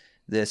as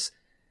this,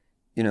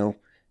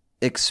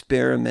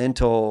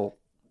 experimental,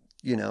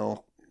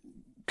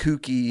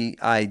 kooky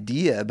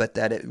idea, but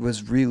that it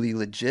was really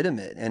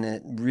legitimate and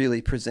it really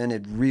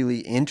presented really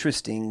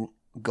interesting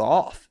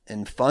golf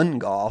and fun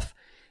golf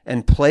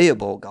and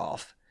playable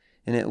golf.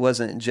 And it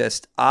wasn't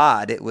just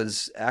odd. It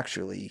was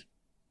actually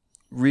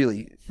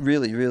really,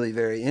 really, really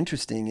very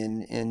interesting.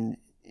 And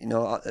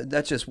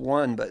that's just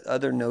one, but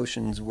other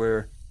notions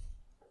were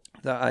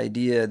the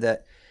idea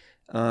that,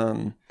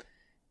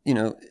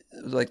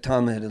 like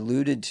Tom had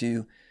alluded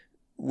to,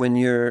 when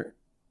you're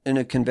in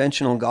a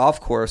conventional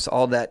golf course,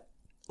 all that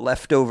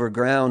leftover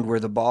ground where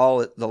the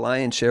ball, the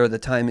lion's share of the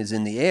time is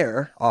in the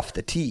air off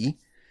the tee,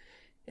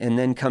 and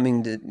then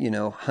coming to,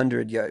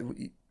 100 yards,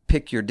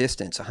 pick your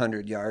distance,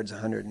 100 yards,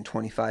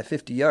 125,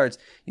 50 yards.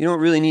 You don't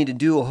really need to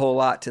do a whole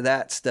lot to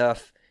that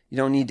stuff. You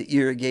don't need to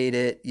irrigate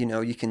it.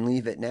 You can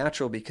leave it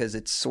natural because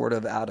it's sort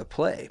of out of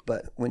play.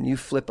 But when you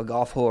flip a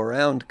golf hole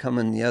around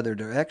coming the other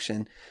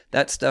direction,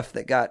 that stuff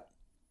that got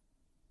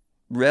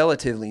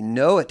relatively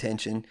no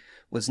attention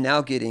was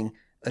now getting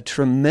a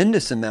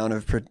tremendous amount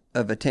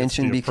of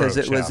attention because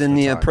it was in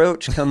the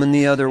approach coming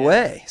the other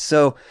way.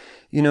 So,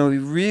 we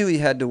really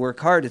had to work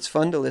hard. It's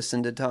fun to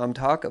listen to Tom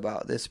talk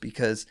about this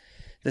because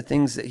the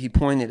things that he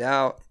pointed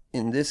out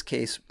in this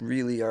case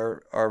really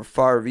are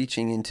far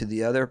reaching into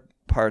the other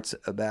parts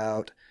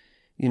about,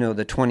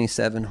 the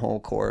 27 hole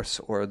course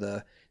or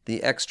the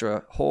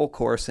extra hole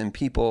course and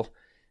people,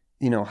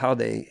 how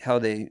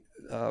they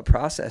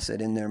process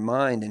it in their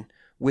mind and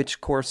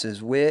which course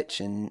is which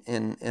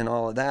and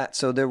all of that.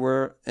 So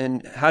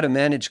and how to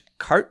manage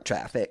cart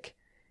traffic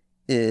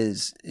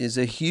is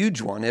a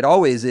huge one. It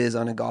always is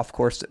on a golf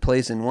course that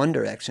plays in one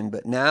direction.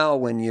 But now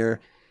when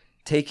you're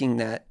taking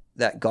that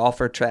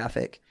golfer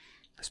traffic,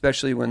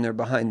 especially when they're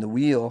behind the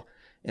wheel,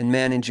 and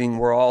managing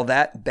where all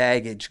that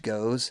baggage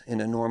goes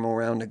in a normal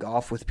round of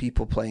golf with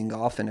people playing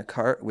golf in a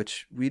cart,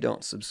 which we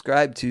don't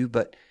subscribe to,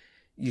 but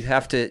you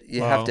have to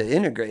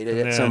integrate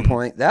it at some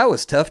point. That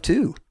was tough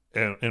too.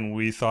 And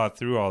we thought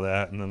through all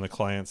that, and then the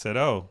client said,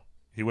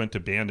 he went to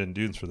Bandon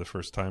Dunes for the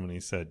first time, and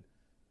he said,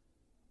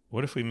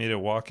 what if we made it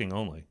walking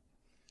only?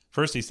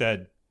 First he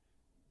said,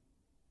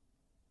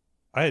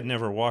 I had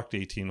never walked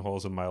 18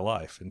 holes in my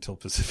life until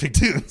Pacific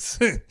Dunes.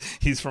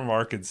 He's from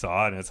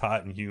Arkansas, and it's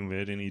hot and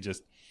humid, and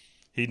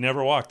he'd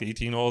never walked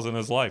 18 holes in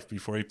his life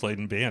before he played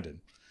in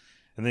Bandon.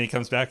 And then he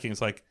comes back, and he's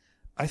like,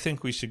 I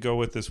think we should go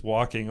with this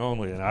walking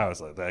only. And I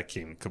was like, that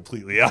came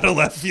completely out of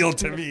left field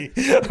to me.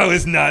 I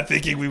was not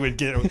thinking we would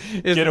get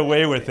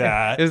away with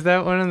that. Is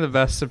that one of the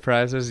best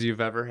surprises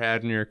you've ever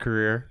had in your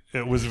career?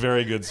 It was a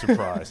very good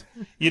surprise.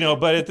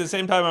 But at the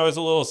same time, I was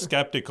a little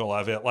skeptical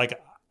of it. Like,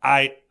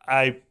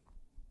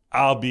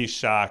 I'll be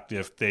shocked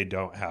if they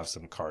don't have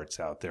some carts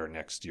out there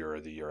next year or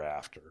the year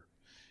after.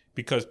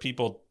 Because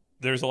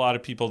there's a lot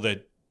of people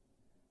that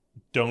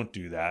don't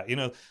do that.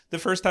 The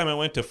first time I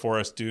went to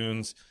Forest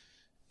Dunes,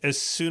 as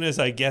soon as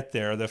I get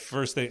there, the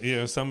first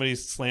thing,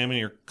 somebody's slamming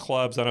your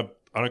clubs on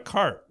a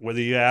cart,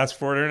 whether you ask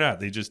for it or not.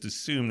 They just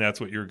assume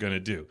that's what you're going to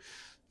do.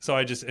 So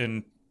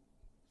in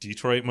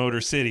Detroit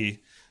Motor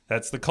City,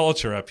 that's the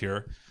culture up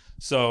here.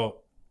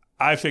 So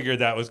I figured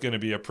that was going to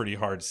be a pretty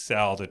hard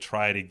sell to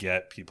try to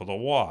get people to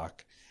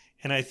walk.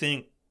 And I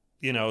think,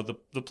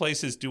 the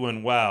place is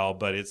doing well,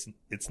 but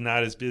it's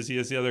not as busy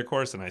as the other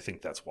course. And I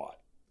think that's why,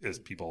 is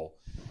people,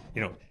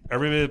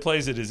 everybody that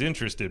plays it is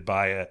interested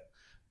by it.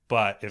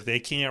 But if they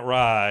can't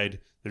ride,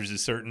 there's a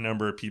certain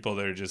number of people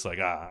that are just like,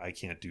 I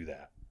can't do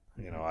that.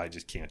 I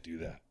just can't do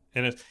that.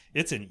 And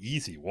it's an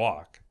easy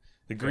walk.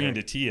 The green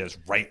to tee is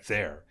right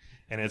there,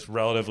 and it's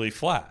relatively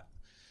flat.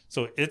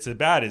 So it's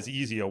about as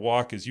easy a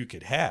walk as you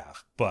could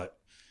have. But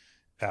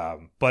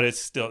it's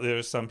still,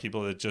 there's some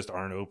people that just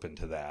aren't open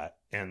to that,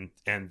 and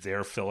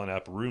they're filling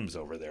up rooms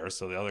over there.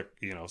 So the other,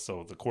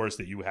 so the course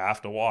that you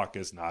have to walk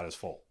is not as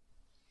full.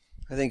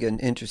 I think an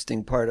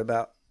interesting part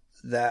about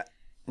that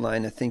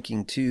line of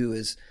thinking too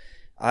is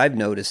I've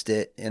noticed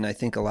it, and I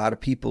think a lot of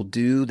people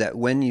do, that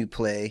when you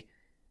play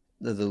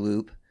the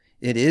loop,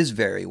 it is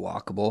very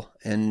walkable,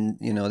 and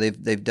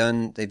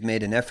they've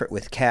made an effort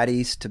with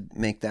caddies to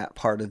make that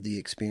part of the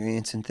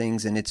experience and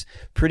things, and it's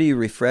pretty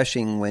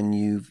refreshing when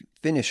you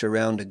finish a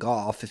round of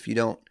golf, if you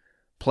don't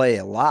play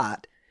a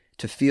lot,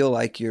 to feel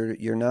like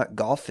you're not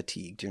golf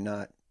fatigued, you're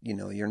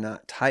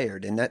not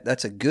tired, and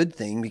that's a good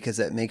thing, because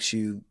that makes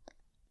you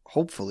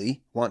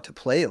hopefully want to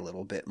play a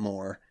little bit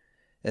more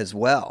as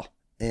well.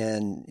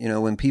 And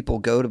when people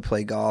go to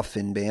play golf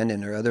in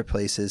Bandon or other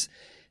places,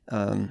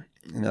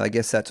 I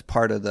guess that's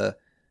part of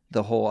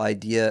the whole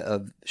idea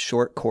of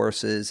short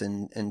courses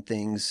and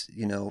things,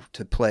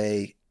 to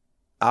play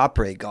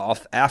après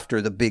golf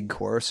after the big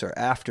course or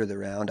after the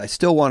round. I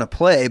still want to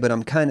play, but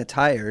I'm kind of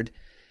tired.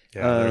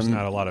 Yeah, there's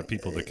not a lot of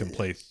people that can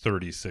play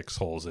 36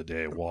 holes a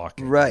day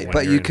walking. Right,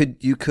 but you could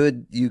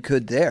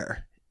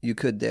there.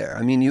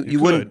 I mean, you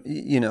wouldn't,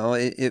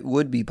 it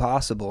would be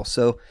possible.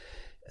 So,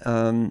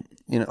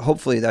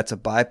 hopefully that's a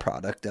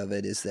byproduct of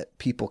it, is that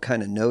people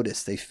kind of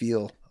notice, they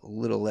feel a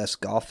little less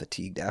golf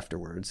fatigued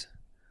afterwards.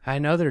 I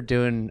know they're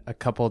doing a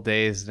couple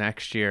days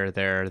next year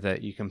there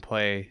that you can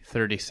play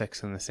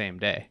 36 in the same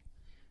day.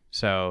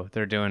 So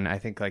they're doing, I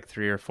think, like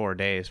 3 or 4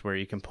 days where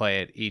you can play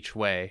it each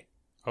way.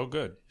 Oh,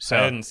 good. So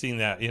I hadn't seen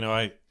that.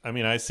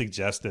 I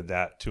suggested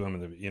that to him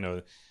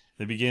in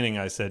the beginning.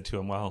 I said to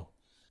him, well,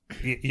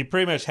 you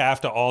pretty much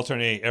have to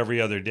alternate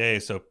every other day.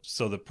 So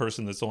the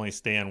person that's only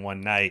staying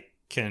one night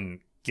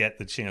can get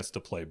the chance to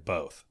play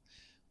both.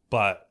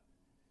 But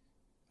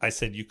I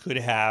said you could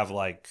have,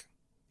 like,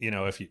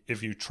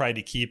 if you try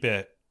to keep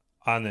it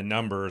on the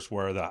numbers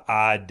where the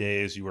odd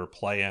days you were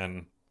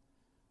playing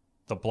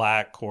the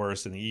black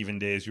course and the even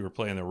days you were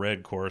playing the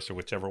red course, or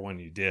whichever one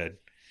you did,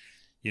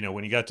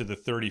 when you got to the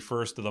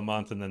 31st of the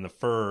month and then the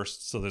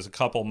 1st, so there's a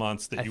couple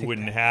months that you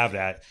wouldn't have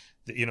that.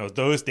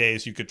 Those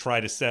days you could try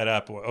to set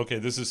up, okay,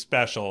 this is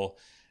special,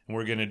 and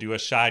we're going to do a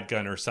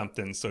shotgun or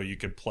something so you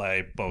could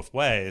play both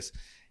ways,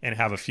 and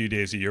have a few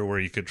days a year where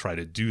you could try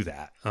to do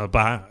that.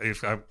 But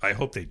I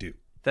hope they do.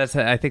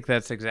 I think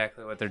that's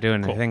exactly what they're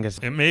doing. Cool. I think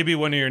it may be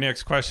one of your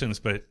next questions,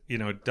 but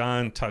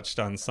Don touched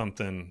on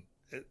something.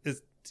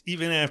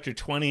 Even after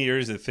 20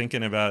 years of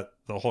thinking about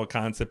the whole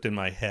concept in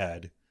my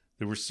head,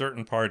 there were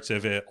certain parts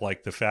of it,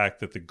 like the fact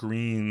that the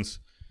greens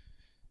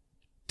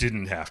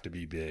didn't have to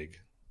be big,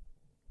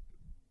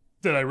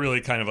 that I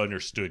really kind of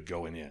understood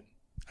going in.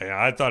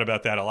 I thought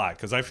about that a lot,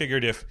 because I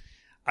figured if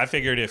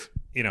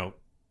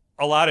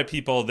a lot of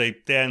people, they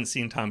hadn't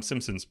seen Tom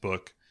Simpson's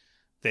book,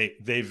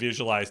 they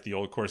visualized the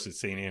old course at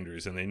St.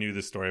 Andrews, and they knew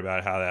the story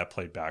about how that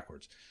played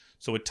backwards.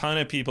 So a ton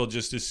of people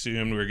just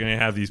assumed we were going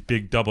to have these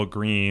big double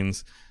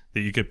greens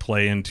that you could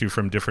play into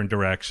from different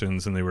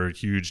directions, and they were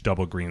huge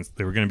double greens.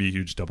 They were going to be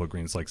huge double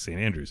greens like St.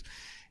 Andrews.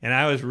 And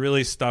I was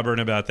really stubborn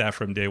about that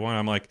from day one.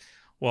 I'm like,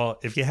 well,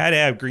 if you had to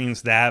have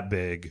greens that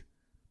big,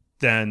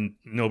 then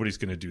nobody's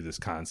going to do this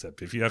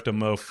concept. If you have to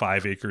mow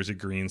 5 acres of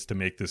greens to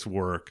make this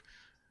work,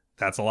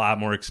 that's a lot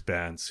more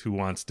expense. Who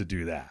wants to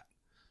do that?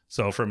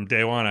 So from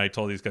day one, I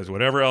told these guys,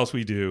 whatever else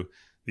we do,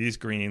 these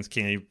greens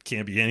can't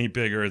be any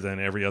bigger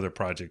than every other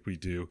project we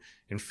do.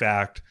 In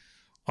fact,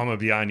 I'm going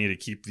to be on you to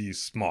keep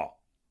these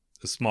small,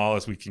 as small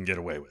as we can get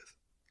away with.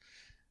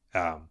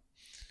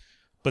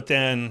 But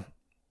then,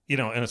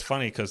 and it's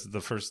funny because the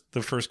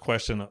first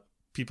question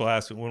people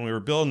asked when we were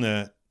building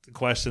it, the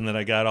question that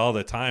I got all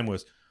the time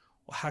was,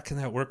 well, how can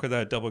that work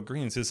without double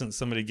greens? Isn't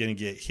somebody going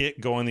to get hit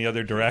going the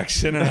other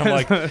direction? And I'm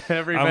like,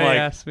 everybody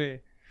asks me.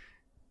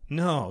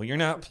 No, you're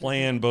not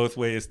playing both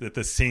ways at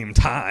the same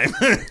time.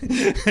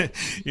 The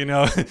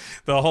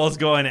holes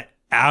going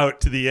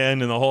out to the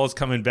end and the holes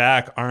coming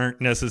back aren't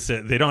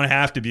necessary. They don't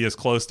have to be as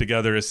close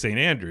together as St.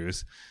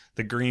 Andrews.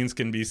 The greens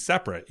can be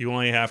separate. You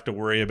only have to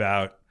worry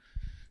about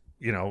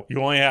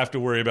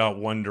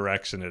one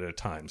direction at a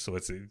time. So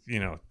it's,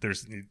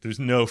 there's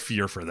no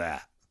fear for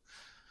that.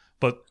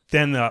 But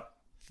then the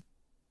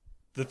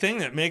thing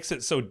that makes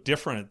it so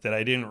different that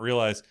I didn't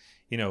realize,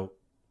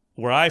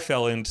 where I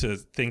fell into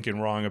thinking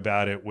wrong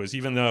about it was,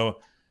 even though,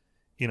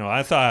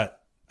 I thought,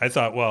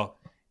 well,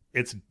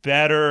 it's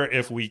better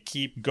if we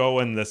keep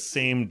going the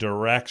same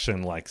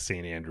direction like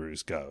St.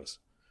 Andrews goes,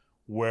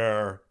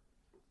 where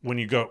when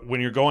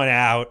you're going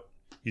out,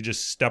 you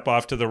just step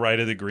off to the right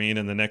of the green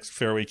and the next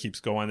fairway keeps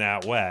going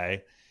that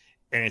way.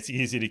 And it's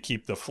easy to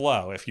keep the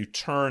flow. If you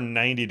turn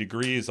 90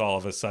 degrees all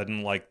of a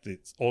sudden, like the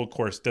old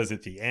course does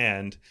at the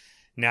end,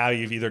 now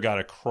you've either got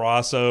a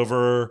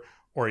crossover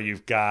or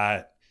you've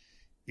got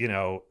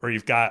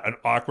an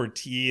awkward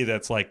tee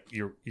that's like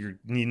you're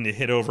needing to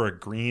hit over a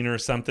green or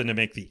something to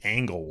make the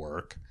angle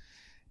work.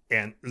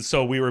 And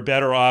so we were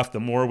better off, the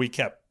more we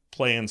kept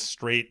playing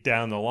straight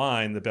down the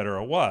line, the better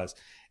it was.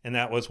 And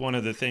that was one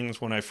of the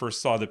things when I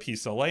first saw the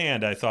piece of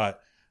land, I thought,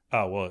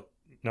 oh, well,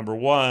 number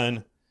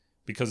one,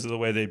 because of the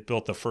way they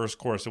built the first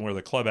course and where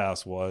the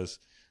clubhouse was,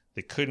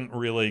 they couldn't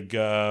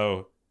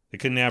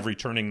have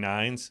returning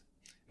nines.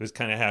 It was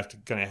kind of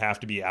going to have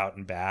to be out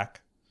and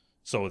back.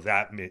 So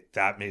that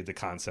made the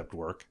concept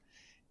work.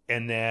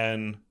 And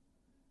then,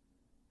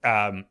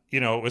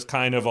 it was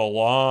kind of a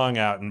long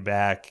out and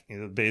back.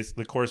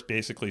 The course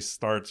basically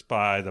starts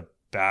by the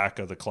back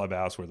of the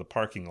clubhouse where the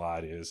parking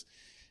lot is.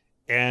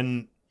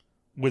 And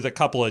with a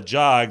couple of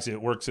jogs,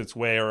 it works its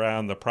way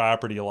around the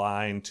property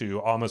line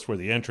to almost where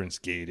the entrance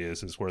gate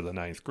is where the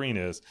ninth green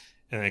is.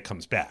 And then it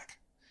comes back.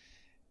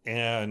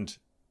 And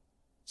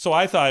so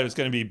I thought it was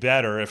going to be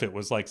better if it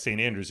was like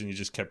St. Andrews and you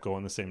just kept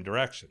going the same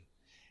direction.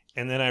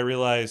 And then I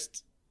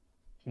realized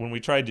when we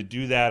tried to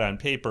do that on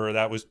paper,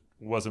 that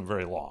wasn't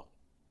very long.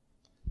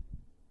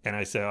 And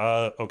I said,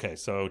 okay,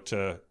 so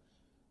to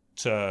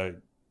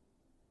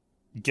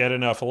get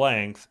enough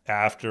length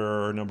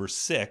after number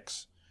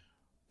 6,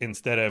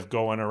 instead of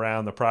going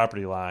around the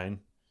property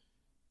line,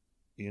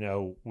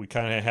 we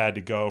kind of had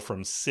to go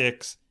from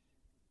 6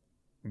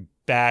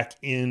 back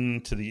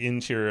into the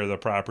interior of the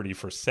property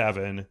for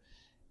 7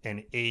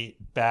 and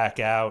 8 back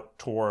out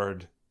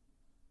toward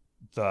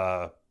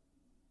the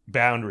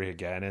boundary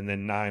again, and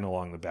then 9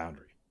 along the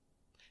boundary.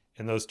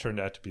 And those turned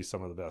out to be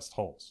some of the best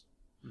holes.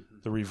 Mm-hmm.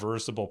 The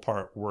reversible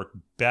part worked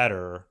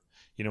better.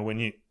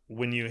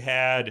 When you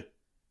had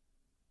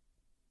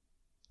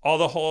all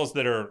the holes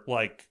that are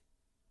like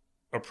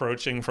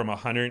approaching from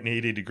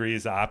 180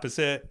 degrees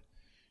opposite,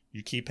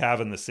 you keep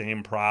having the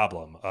same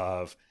problem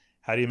of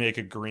how do you make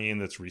a green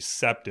that's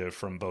receptive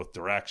from both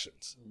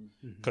directions,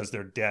 because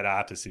they're dead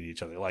opposite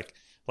each other. Like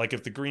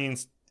if the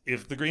greens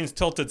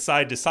tilted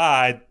side to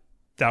side,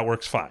 that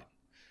works fine.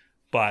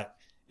 But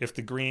if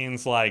the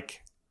green's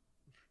like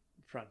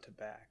front to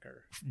back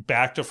or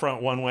back to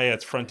front one way,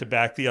 it's front to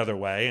back the other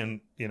way.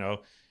 And,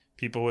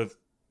 people with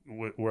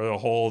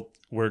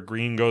where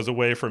green goes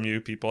away from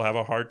you, people have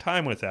a hard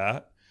time with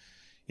that,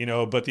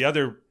 but the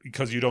other,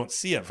 because you don't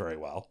see it very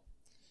well,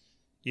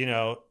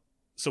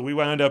 so we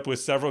wound up with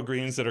several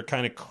greens that are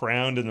kind of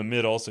crowned in the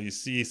middle. So you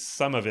see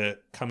some of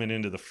it coming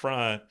into the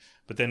front,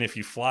 but then if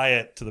you fly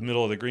it to the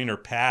middle of the green or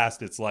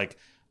past, it's like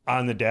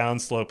on the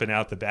downslope and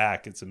out the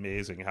back. It's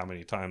amazing how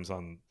many times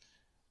on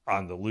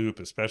the loop,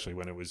 especially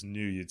when it was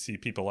new, you'd see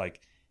people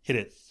like hit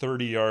it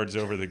 30 yards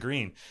over the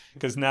green,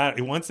 because now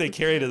once they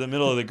carry to the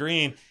middle of the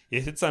green,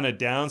 it hits on a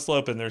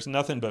downslope and there's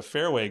nothing but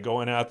fairway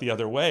going out the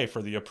other way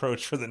for the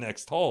approach for the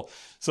next hole.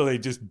 So they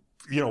just,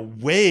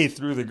 way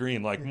through the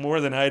green, like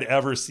more than I'd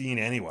ever seen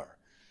anywhere.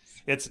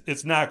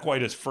 It's not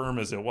quite as firm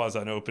as it was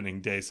on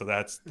opening day. So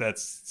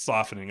that's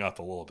softening up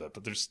a little bit,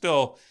 but there's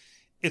still,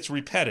 it's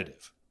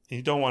repetitive.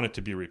 You don't want it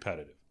to be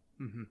repetitive.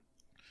 Mm-hmm.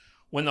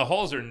 When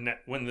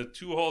the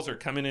 2 holes are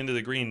coming into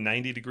the green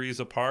 90 degrees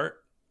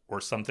apart, or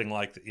something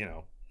like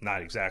that,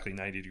 not exactly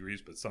 90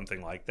 degrees, but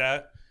something like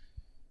that,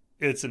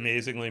 it's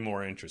amazingly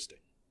more interesting,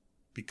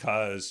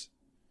 because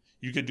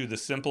you could do the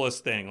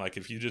simplest thing. Like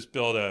if you just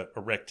build a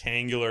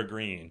rectangular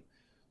green,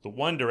 the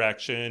one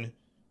direction,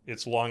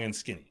 it's long and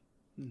skinny.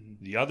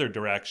 Mm-hmm. The other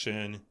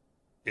direction,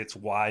 it's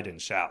wide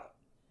and shallow.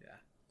 Yeah.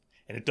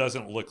 And it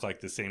doesn't look like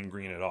the same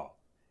green at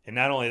all. And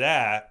not only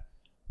that,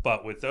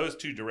 but with those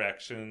 2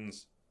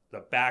 directions,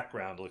 the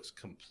background looks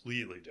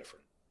completely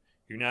different.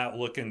 You're not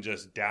looking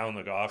just down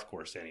the golf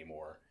course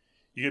anymore.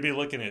 You could be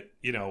looking at,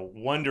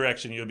 one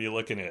direction, you'll be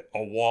looking at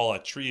a wall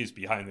of trees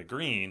behind the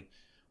green,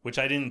 which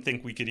I didn't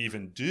think we could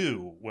even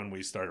do when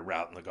we started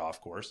routing the golf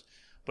course.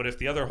 But if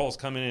the other holes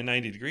come in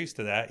 90 degrees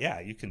to that, yeah,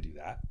 you can do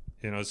that.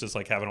 It's just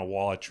like having a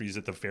wall of trees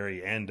at the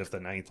very end of the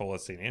 9th hole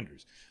at St.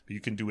 Andrews. But you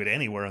can do it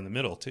anywhere in the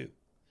middle too.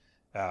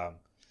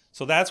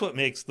 So that's what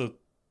makes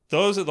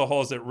those are the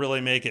holes that really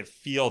make it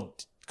feel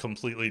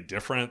completely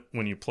different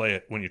when you play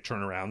it, when you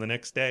turn around the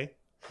next day.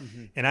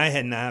 And I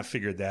had not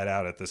figured that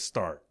out at the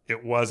start.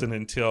 It wasn't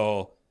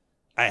until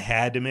I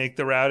had to make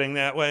the routing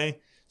that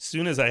way. As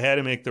soon as I had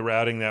to make the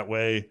routing that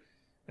way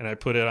and we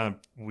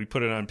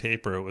put it on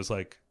paper, it was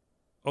like,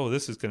 oh,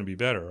 this is going to be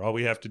better. All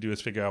we have to do is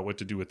figure out what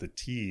to do with the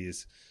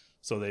T's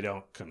so they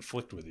don't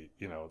conflict with it.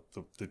 You know,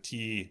 the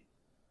T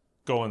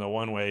going the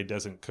one way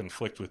doesn't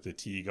conflict with the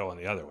T going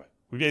the other way.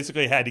 We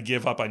basically had to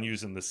give up on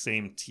using the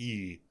same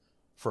T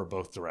for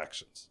both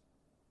directions.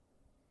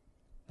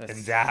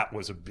 And that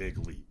was a big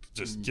leap,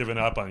 just giving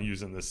up on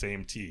using the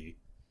same T.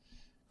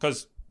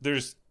 Because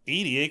there's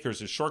 80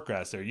 acres of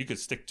shortgrass there. You could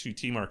stick 2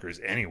 T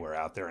markers anywhere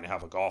out there and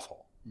have a golf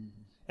hole.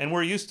 Mm-hmm. And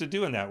we're used to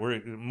doing that.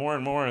 We're more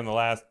and more in the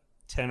last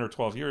 10 or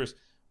 12 years,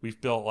 we've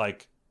built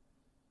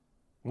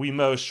we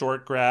mow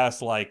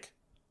shortgrass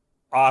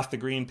off the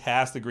green,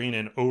 past the green,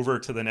 and over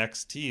to the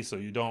next tee, so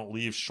you don't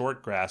leave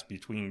shortgrass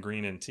between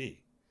green and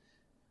tee.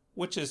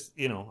 Which is,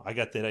 I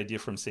got that idea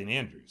from St.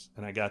 Andrews,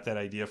 and I got that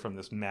idea from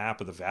this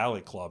map of the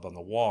Valley Club on the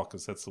wall,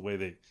 because that's the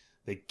way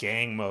they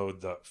gang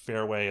mowed the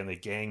fairway, and they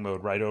gang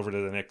mowed right over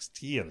to the next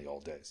tee in the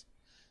old days.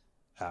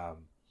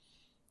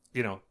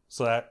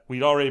 So that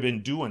we'd already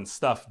been doing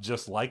stuff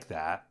just like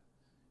that.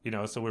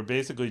 So we're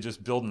basically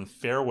just building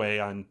fairway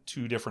on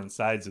 2 different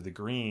sides of the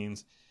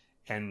greens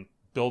and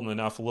building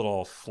enough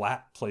little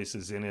flat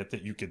places in it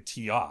that you could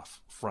tee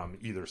off from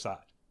either side.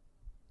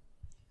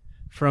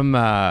 From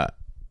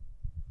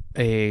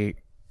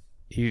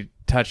you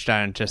touched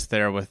on just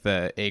there with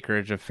the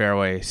acreage of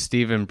fairway,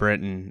 Stephen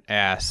Britton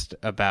asked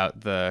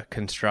about the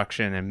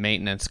construction and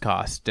maintenance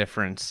cost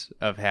difference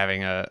of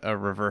having a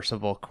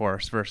reversible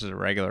course versus a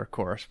regular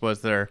course.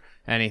 Was there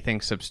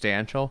anything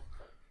substantial?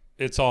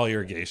 It's all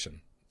irrigation.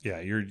 Yeah,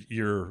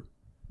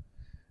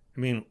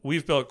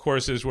 we've built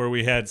courses where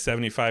we had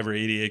 75 or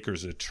 80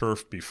 acres of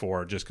turf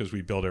before just because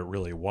we built it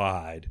really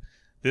wide.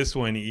 This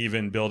one,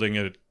 even building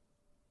it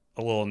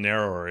a little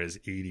narrower, is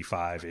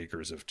 85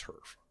 acres of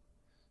turf.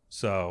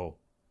 So,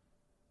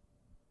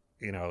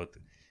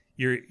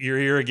 you're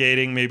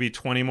irrigating maybe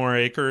 20 more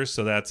acres,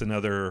 so that's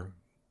another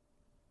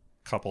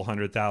couple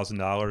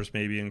 $100,000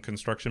 maybe in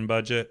construction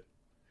budget.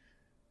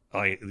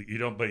 You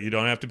don't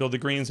have to build the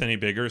greens any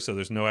bigger, so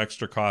there's no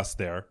extra cost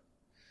there.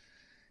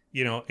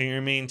 And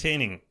you're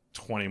maintaining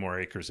 20 more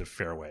acres of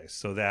fairway.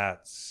 So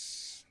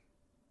that's,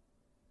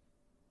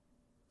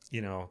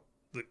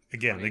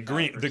 again, the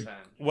green,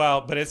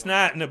 but it's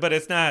not,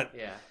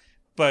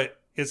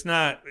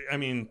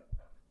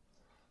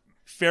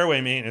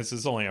 fairway maintenance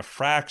is only a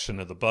fraction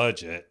of the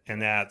budget,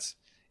 and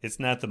it's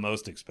not the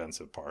most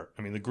expensive part.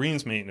 The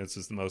greens maintenance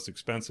is the most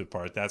expensive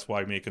part. That's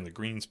why making the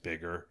greens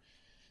bigger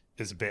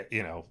is a bit,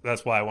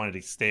 that's why I wanted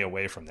to stay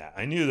away from that.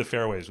 I knew the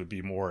fairways would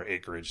be more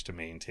acreage to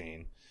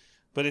maintain.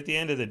 But at the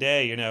end of the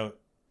day,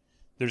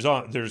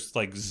 there's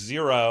like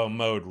 0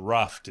 mowed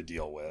rough to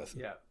deal with.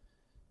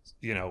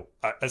 Yeah.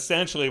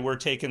 Essentially, we're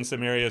taking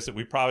some areas that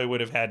we probably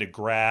would have had to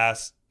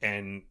grass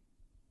and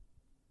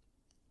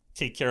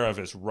take care of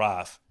as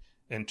rough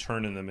and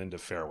turning them into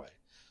fairway.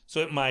 So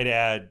it might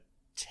add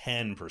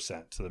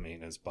 10% to the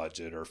maintenance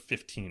budget or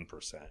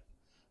 15%.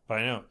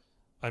 But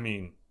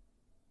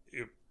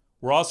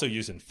we're also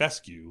using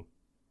fescue,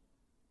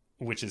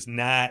 which is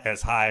not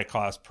as high a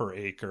cost per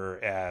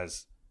acre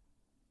as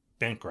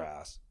bent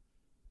grass.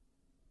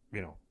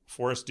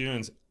 Forest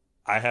dunes,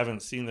 I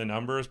haven't seen the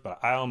numbers, but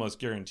I almost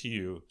guarantee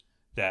you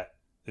that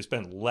they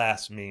spend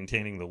less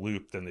maintaining the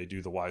loop than they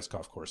do the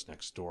Weiskopf course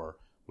next door,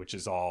 which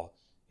is all,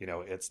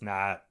 it's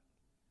not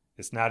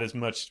as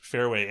much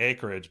fairway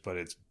acreage, but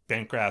it's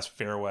bent grass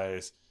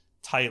fairways,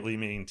 tightly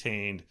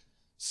maintained,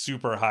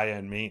 super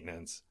high-end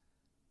maintenance.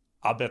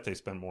 I'll bet they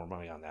spend more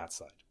money on that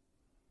side.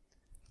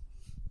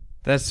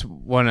 That's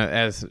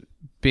as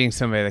being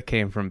somebody that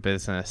came from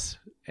business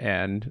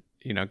and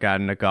got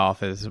into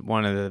golf, is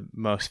one of the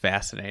most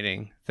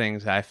fascinating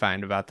things I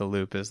find about the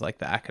loop is the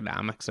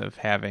economics of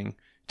having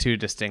 2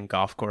 distinct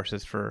golf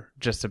courses for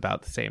just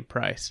about the same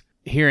price.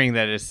 Hearing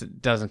that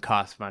it doesn't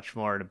cost much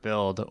more to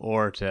build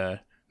or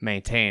to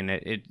maintain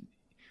it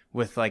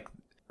with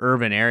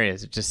urban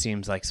areas, it just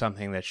seems like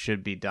something that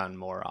should be done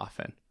more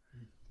often.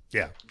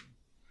 Yeah,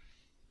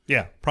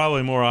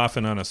 probably more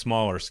often on a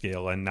smaller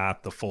scale and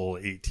not the full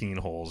 18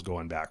 holes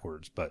going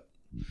backwards, but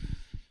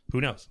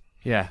who knows?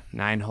 Yeah,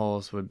 9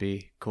 holes would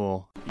be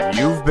cool.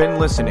 You've been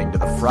listening to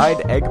the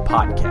Fried Egg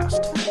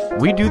Podcast.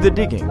 We do the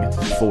digging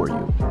for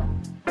you.